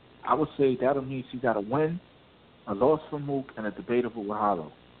 So I would say that'll mean he got a win, a loss from Mook, and a debatable with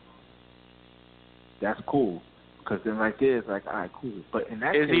Hollow. That's cool. Because then right there, it's like, all right, cool. But in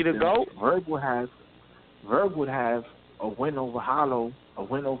that case, he the GOAT? Verb would have a win over Hollow, a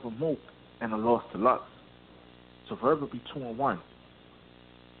win over Mook, and a loss to Lux. So Verb would be 2-1.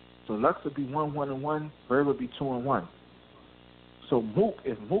 So Lux would be 1-1-1. Verb would be 2-1. So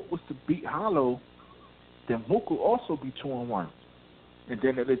if Mook was to beat Hollow, then Mook will also be 2-1. And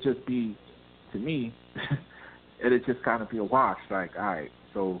then it'll just be, to me, it'll just kind of be a wash. Like, all right,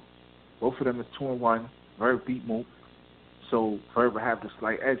 so both of them is 2-1. Verb beat Mook. So Verb will have the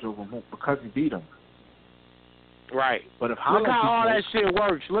slight edge over Mook because he beat him. Right. But if Hollow look how all that shit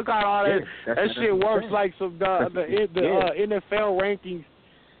works. Look how all that shit works like some the NFL rankings.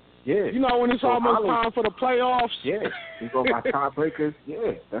 Yeah. You know, when it's almost time for the playoffs. Yeah. You go by tiebreakers.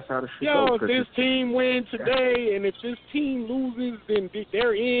 Yeah. That's how the shit goes. If this team wins today and if this team loses, then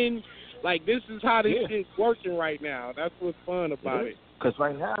they're in. Like, this is how this shit's working right now. That's what's fun about it. Because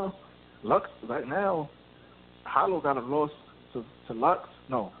right now, Hollow got a loss to Lux.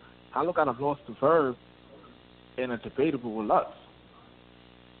 No. Hollow got a loss to Verb and a debatable with Lux.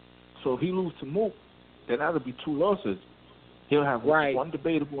 So if he loses to Mook, then that'll be 2 losses. He'll have one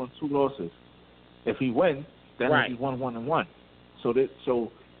debatable and 2 losses. If he wins, then it'll be 1-1-1.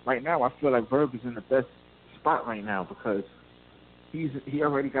 So right now, I feel like Verb is in the best spot right now because he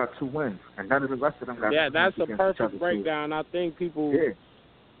already got 2 wins, and none of the rest of them got. Yeah, that's a perfect breakdown. I think people.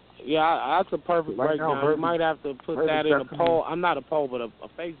 Yeah, that's a perfect breakdown. You might have to put that in a poll. I'm not a poll, but a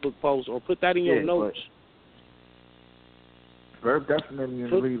Facebook post, or put that in your notes. Verb definitely in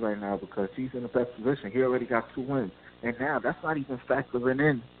the lead right now because he's in the best position. He already got 2 wins. And now that's not even factoring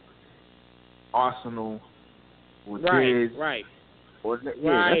in Arsenal or Diz. Right.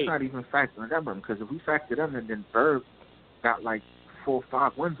 That's not even factoring them in because if we factor them in, then Verb got like 4 or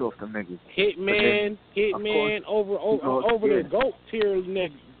 5 wins off them niggas. Hitman over the GOAT tier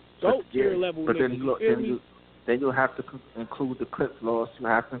level. But then you'll have to include the Clips loss. You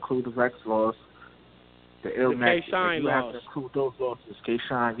have to include the Rex loss. The ill match. K-Shine You have loss. to include those losses.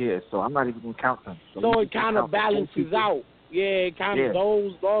 K-Shine, yeah. So I'm not even gonna count them. So it kind of balances out. Yeah, it kind of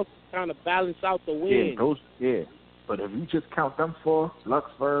those losses kind of balance out the win. Yeah. But if you just count them four,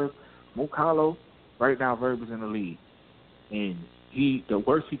 Lux, Verb, Mook Hollow, right now Verb is in the lead, and the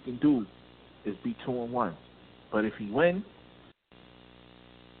worst he can do is be 2-1. But if he wins,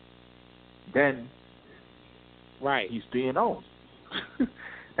 then he's 3-0.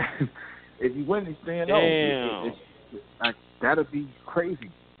 If he wins, he's 3-0. Like, that'd be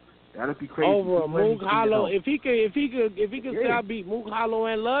crazy. That'd be crazy. Over Mook Hollow. If he could say I beat Mook Hollow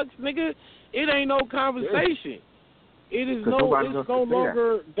and Lux, nigga, it ain't no conversation. It is no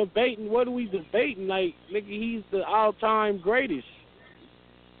longer debating. What are we debating? Like, nigga, he's the all-time greatest.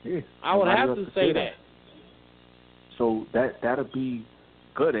 Yeah, I would have to say that. So that'll be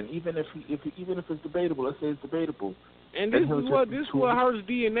good. And even if it's debatable, let's say it's debatable. And this is what hurts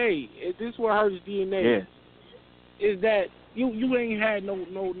DNA. This is what hurts DNA. Yeah. Is that you ain't had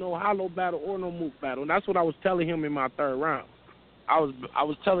no Hollow battle or no Mook battle. And that's what I was telling him in my third round. I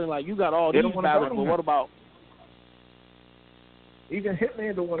was telling like you got all these battles, but what about? Even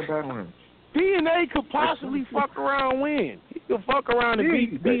Hitman don't want to battle him. DNA could possibly fuck around and win. He could fuck around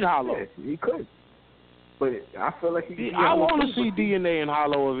and beat Hollow. Yeah, he could. But I feel like I want to see DNA and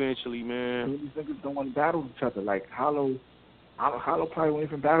Hollow eventually, man. These niggas don't want to battle each other. Like Hollow probably won't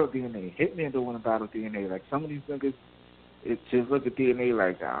even battle DNA. Hitman don't want to battle DNA. Like some of these niggas, it just look at DNA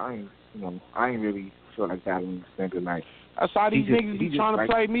like I ain't really feel like battling this nigga. Like that's how these niggas be trying to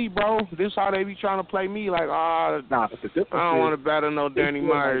play me, bro. This how they be trying to play me. Like but the difference I don't want to battle no Danny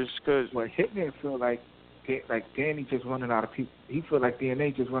Myers because Hitman feel like Danny just running out of people. He feel like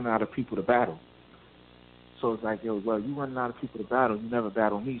DNA just running out of people to battle. So it's like, yo, well, you running out of people to battle. You never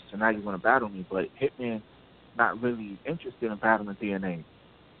battle me, so now you want to battle me. But Hitman not really interested in battling DNA.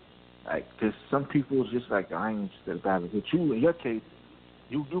 Like, because some people is just like, I ain't interested in battling. But you, in your case,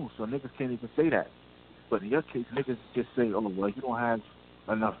 you do, so niggas can't even say that. But in your case, niggas just say, oh, well, you don't have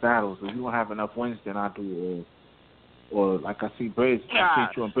enough battles, or you don't have enough wins than I do, or like I see Brez, I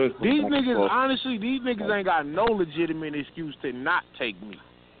see you on Brez. These niggas, honestly, these niggas ain't got no legitimate excuse to not take me.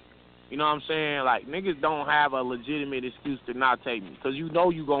 You know what I'm saying? Like, niggas don't have a legitimate excuse to not take me. Because you know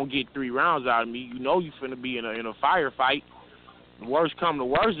you going to get 3 rounds out of me. You know you finna be in a firefight. The worst come to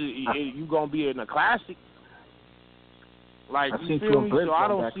worst, you going to be in a classic. Like, you feel me? So I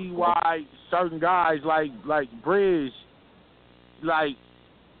don't see why certain guys like Briz, like,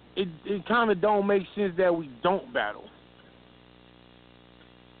 it kind of don't make sense that we don't battle.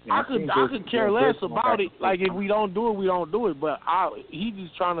 Yeah, I could care less about it. Like, if we don't do it, we don't do it. But he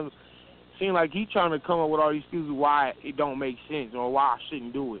just trying to seem like he trying to come up with all these excuses why it don't make sense or why I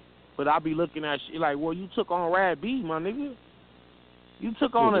shouldn't do it. But I be looking at shit like, well, you took on Rad B, my nigga. You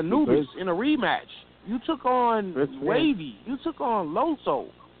took on Anubis in a rematch. You took on Wavy. You took on Loso.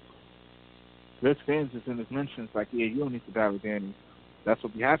 There's fans is in his mentions like, yeah, you don't need to battle Danny. That's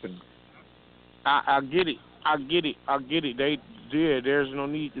what be happening. I get it. There's no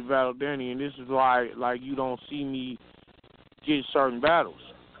need to battle Danny, and this is why, like, you don't see me get certain battles.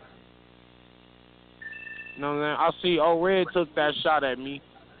 You know what I'm saying? I see Red took that shot at me.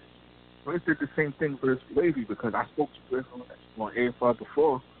 Red did the same thing versus Wavy because I spoke to Red on AFR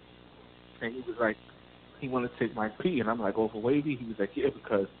before, and he was like, he wanted to take Mike P, and I'm like, over Wavy? He was like, yeah,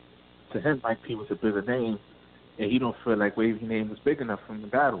 because to him, Mike P was a bigger name, and he don't feel like Wavy's name was big enough from the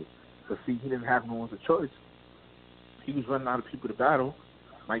battle. But see, he didn't have no one's a choice. He was running out of people to battle.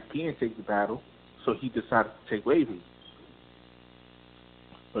 Mike P didn't take the battle, so he decided to take Wavy.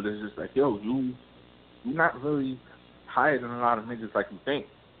 But it's just like, yo, you're not really higher than a lot of niggas like you think.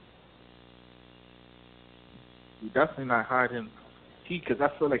 You're definitely not higher than because I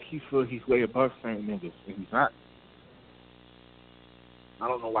feel like he's way above certain niggas, and he's not. I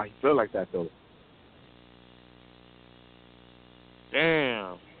don't know why he feel like that though.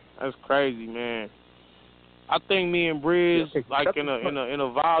 Damn, that's crazy, man. I think me and Briz, like in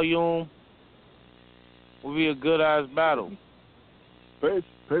a volume, would be a good ass battle. Briz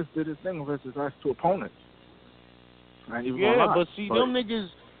did his thing versus us to opponents. But see, them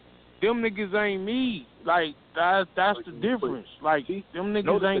niggas ain't me. Like that's the difference. Like them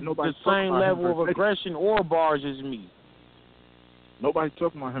niggas ain't the same level of aggression or bars as me. Nobody's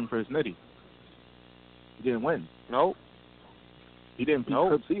talking about him for his nitty. He didn't win. Nope. He didn't beat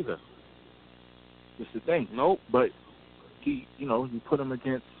Clips either. That's the thing. Nope. But he, you put him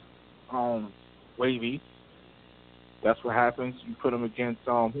against Wavy. That's what happens. You put him against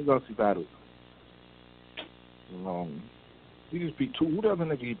who else he battled? He just beat 2. Who the other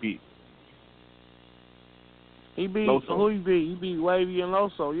nigga he beat? He beat Loso. Who he beat? He beat Wavy and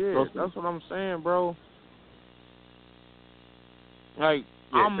Loso. Yeah, Loso. That's what I'm saying, bro. Like,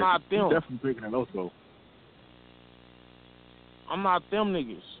 Yeah, I'm not he's them. definitely bigger than Loso. I'm not them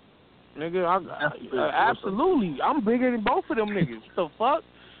niggas. Nigga, absolutely. I'm bigger than both of them niggas. The fuck?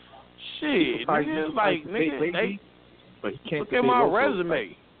 Shit, nigga, like, nigga, they but he can't look at my Loso. resume.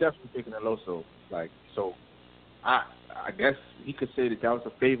 Like, definitely bigger than Loso. Like, so, I guess he could say that was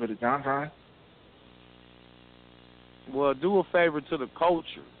a favor to John. Well, do a favor to the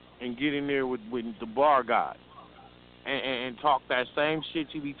culture and get in there with the bar guy and talk that same shit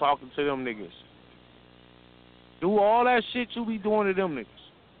you be talking to them niggas. Do all that shit you be doing to them niggas.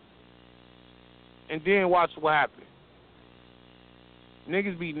 And then watch what happens.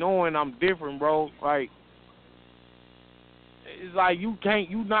 Niggas be knowing I'm different, bro. Like, it's like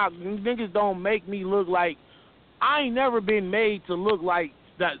niggas don't make me look like, I ain't never been made to look like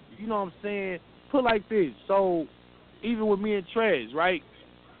that, you know what I'm saying? Put like this, so, even with me and Trez, right?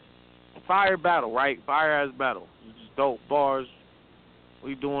 Fire battle, right? Fire ass battle. It's just dope bars.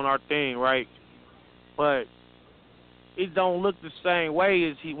 We doing our thing, right? But it don't look the same way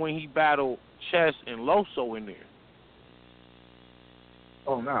as when he battled Chess and Loso in there.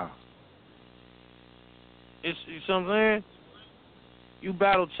 Oh, no. You see what I'm saying? You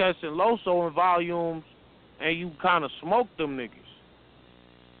battle Chess and Loso in volumes, and you kind of smoke them niggas.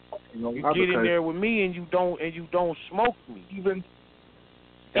 You get in there with me, and you don't smoke me. Even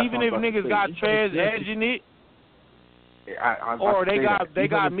if niggas got Trez edging it, or they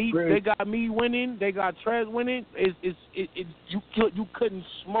got me winning, they got Trez winning. You couldn't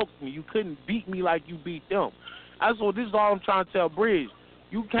smoke me. You couldn't beat me like you beat them. This is all I'm trying to tell Bridge.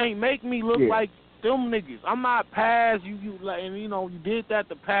 You can't make me look like them niggas. I'm not past you like, and you did that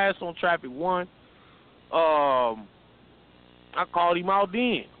to Pass on Traffic 1. I called him out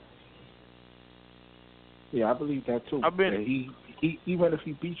then. Yeah, I believe that too. He even if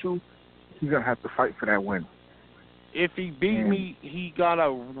he beat you, he's gonna have to fight for that win. If he beat me, he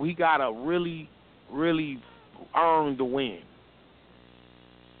gotta really, really earn the win.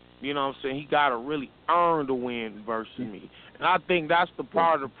 You know what I'm saying? He gotta really earn the win versus me. And I think that's the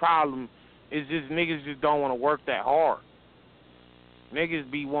part of the problem is just niggas just don't want to work that hard. Niggas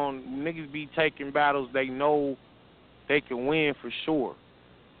be taking battles they know they can win for sure.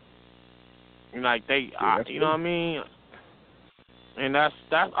 And like you know what I mean? And that's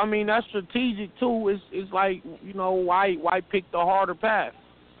strategic too. It's like, why pick the harder path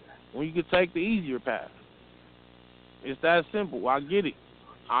when you could take the easier path? It's that simple. I get it.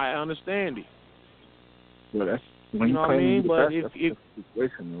 I understand it. Well, that's when you know what I mean. But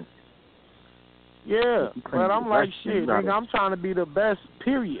but I'm like, shit, nigga, I'm trying to be the best,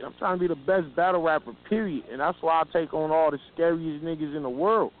 period. I'm trying to be the best battle rapper, period. And that's why I take on all the scariest niggas in the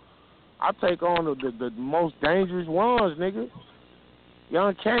world. I take on the most dangerous ones, nigga.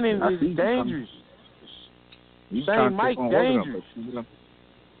 Young Cannon is dangerous. Same Mike, dangerous.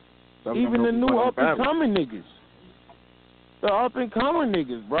 Even the new up-and-coming niggas. The up-and-coming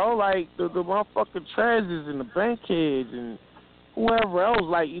niggas, bro. Like, the motherfucking Trezes and the Bankheads and whoever else,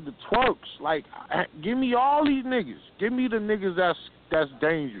 like, either Twerks. Like, give me all these niggas. Give me the niggas that's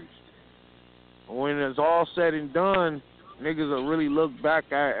dangerous. When it's all said and done, niggas will really look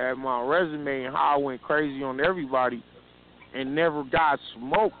back at my resume and how I went crazy on everybody and never got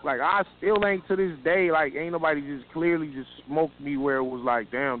smoked. Like, I still ain't to this day, like, ain't nobody just clearly just smoked me where it was like,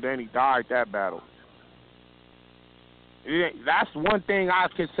 damn, Danny died that battle. That's one thing I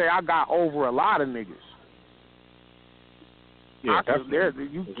can say I got over a lot of niggas. Yeah,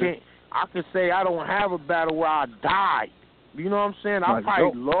 I can say I don't have a battle where I died. You know what I'm saying? I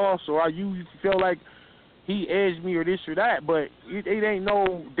probably lost, or you feel like he edged me or this or that, but it ain't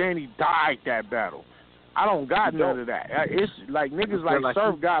no Danny died that battle. I don't got none of that. It's like niggas like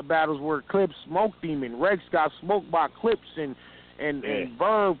Surf got battles where Clips smoked him and Rex got smoked by Clips and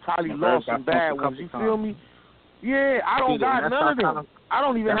Verb probably lost some bad ones. You feel me? Yeah, I don't got none of them. I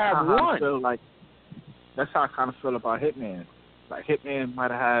don't even have one. That's how I kind of feel about Hitman. Like, Hitman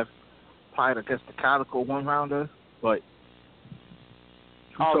might have probably against the Calico one-rounder, but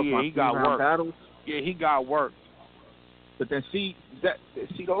he got work. Battles, he got work. But then see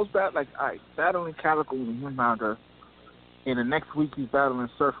those battles, like, all right, battling Calico in the one-rounder, and the next week he's battling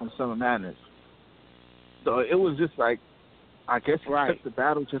Surf from Summer Madness. So it was just like, I guess he took the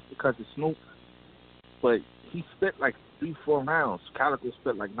battle just because of Snoop, but he spent like 3-4 rounds. Calico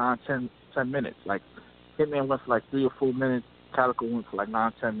spent like 9-10 minutes. Like, Hitman went for like 3 or 4 minutes. Calico went for like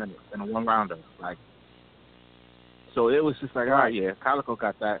 9-10 minutes in a one-rounder. Like, so it was just like, all right, yeah, Calico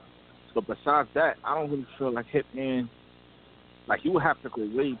got that. So besides that, I don't really feel like Hitman, like, you would have to go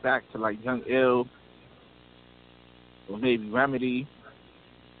way back to like Young Ill or maybe Remedy.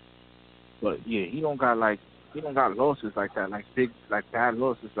 But yeah, he don't got like he don't got losses like that, like bad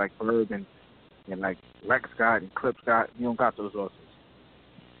losses like Bird and like Rex got and Clips got. He don't got those losses.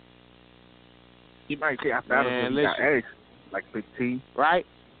 He might say after that when he got edge, like Big T. Right.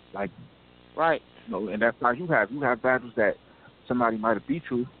 Like. Right. You know, and that's how you have battles that somebody might have beat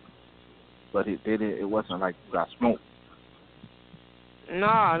you, but it wasn't like you got smoked.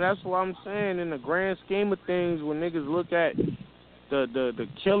 Nah, that's what I'm saying. In the grand scheme of things, when niggas look at the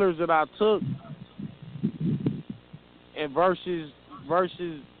killers that I took, and versus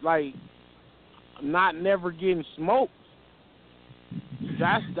like not never getting smoked,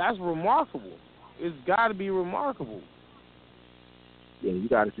 that's remarkable. It's got to be remarkable. Yeah, you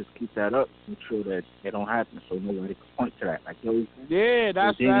got to just keep that up, make sure that it don't happen, so nobody can point to that. Like, yo, yeah,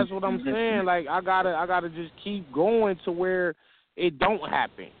 that's what I'm saying. Like, I gotta just keep going to where it don't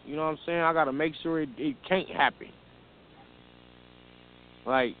happen. You know what I'm saying? I gotta make sure it can't happen.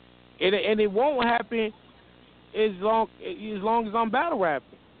 Like, it won't happen as long as I'm battle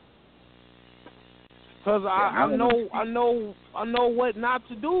rapping. Cause I know what not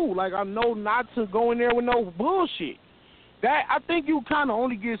to do. Like, I know not to go in there with no bullshit. That I think you kind of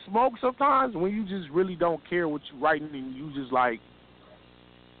only get smoked sometimes when you just really don't care what you writing and you just like,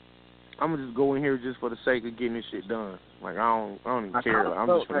 I'm gonna just go in here just for the sake of getting this shit done. Like I don't even care. I'm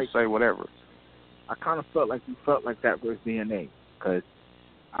just gonna say whatever. I kind of felt like you felt like that versus DNA because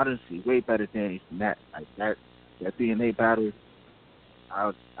I didn't see way better DNAs than that. Like that DNA battle.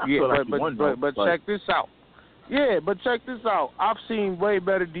 I feel like you won, but check this out. Yeah, but check this out. I've seen way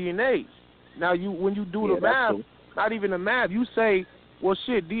better DNAs. Now when you do the math. Not even the math. You say, well,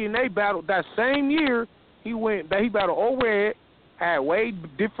 shit, DNA battled that same year. He battled O-Red, had way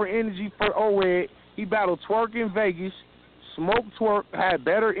different energy for O-Red. He battled Twerk in Vegas, smoked Twerk, had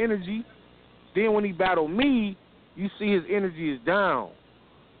better energy. Then when he battled me, you see his energy is down.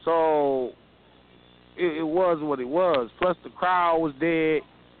 So it was what it was. Plus the crowd was dead.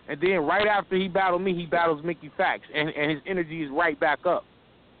 And then right after he battled me, he battles Mickey Fax, and his energy is right back up.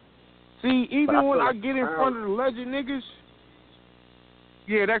 See, even when I get in front of the legend niggas,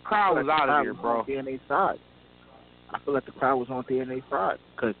 yeah, that crowd was out of here, bro. On DNA side. I feel like the crowd was on DNA side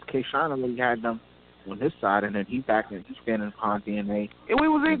because K-Shine already had them on his side, and then he's standing on DNA. And we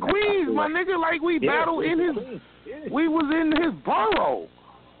was in Queens, my nigga. Like we battled in his. Yeah. We was in his borough.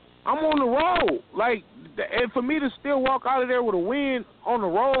 I'm on the road. Like, and for me to still walk out of there with a win on the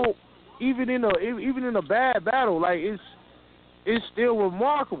road, even in a bad battle, like it's still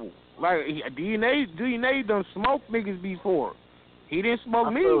remarkable. Like, DNA done smoked niggas before. He didn't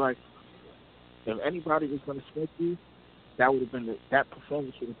smoke me. I feel like if anybody was going to smoke you, that would have been that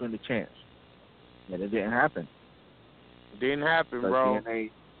performance would have been the chance. And it didn't happen. It didn't happen, bro.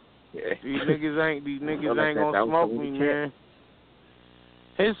 DNA, yeah. These niggas ain't gonna smoke me, man.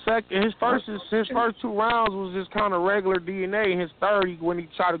 His first two rounds was just kind of regular DNA. His third, when he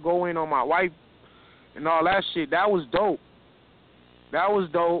tried to go in on my wife and all that shit, that was dope.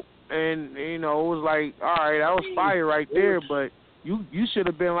 And, you know, it was like, all right, that was fire right there, but you should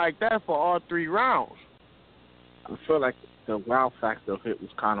have been like that for all 3 rounds. I feel like the wow factor of it was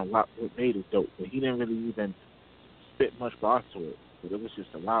kind of what made it dope, but he didn't really even spit much bars to it. But it was just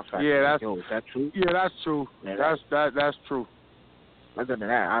a wow factor. Yeah, is that true? Yeah, that's true. Yeah, that's true. Other than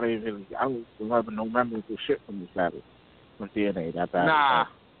that, I don't remember no memorable shit from this battle, from DNA, that battle.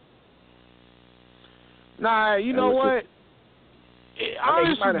 Nah, you know what?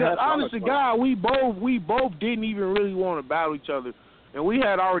 Honest to God, we both didn't even really want to battle each other, and we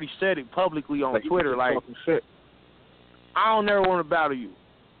had already said it publicly on Twitter. Like, shit. I don't never want to battle you.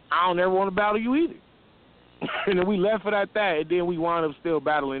 I don't never want to battle you either. And then we left it at that, and then we wound up still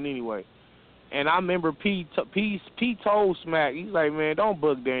battling anyway. And I remember P told Smack, he's like, man, don't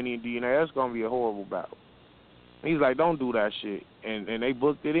book Danny and DNA. That's gonna be a horrible battle. He's like, don't do that shit, and they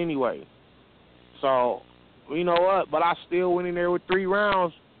booked it anyway. So. You know what? But I still went in there with 3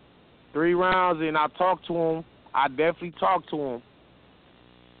 rounds. 3 rounds, and I talked to him. I definitely talked to him.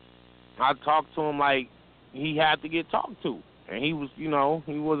 I talked to him like he had to get talked to. And he was, you know,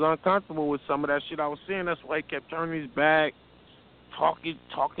 he was uncomfortable with some of that shit I was saying. That's why he kept turning his back, talking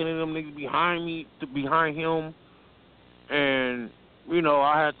to them niggas behind him. And, you know,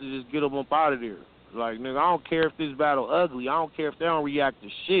 I had to just get them up out of there. Like, nigga, I don't care if this battle ugly. I don't care if they don't react to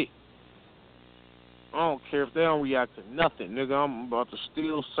shit. I don't care if they don't react to nothing, nigga. I'm about to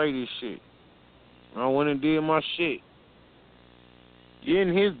still say this shit. I went and did my shit.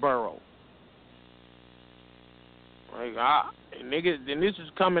 In his borough. Like, nigga, and this is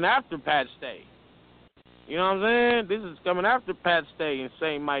coming after Pat Stay. You know what I'm saying? This is coming after Pat Stay and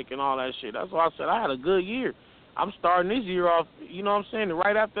St. Mike and all that shit. That's why I said I had a good year. I'm starting this year off, you know what I'm saying? And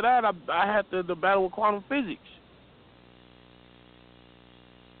right after that, I had the battle with quantum physics.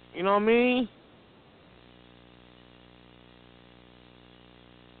 You know what I mean?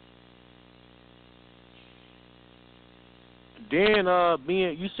 Then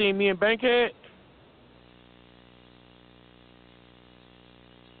you seen me and Bankhead?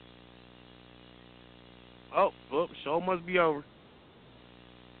 Oh, show must be over.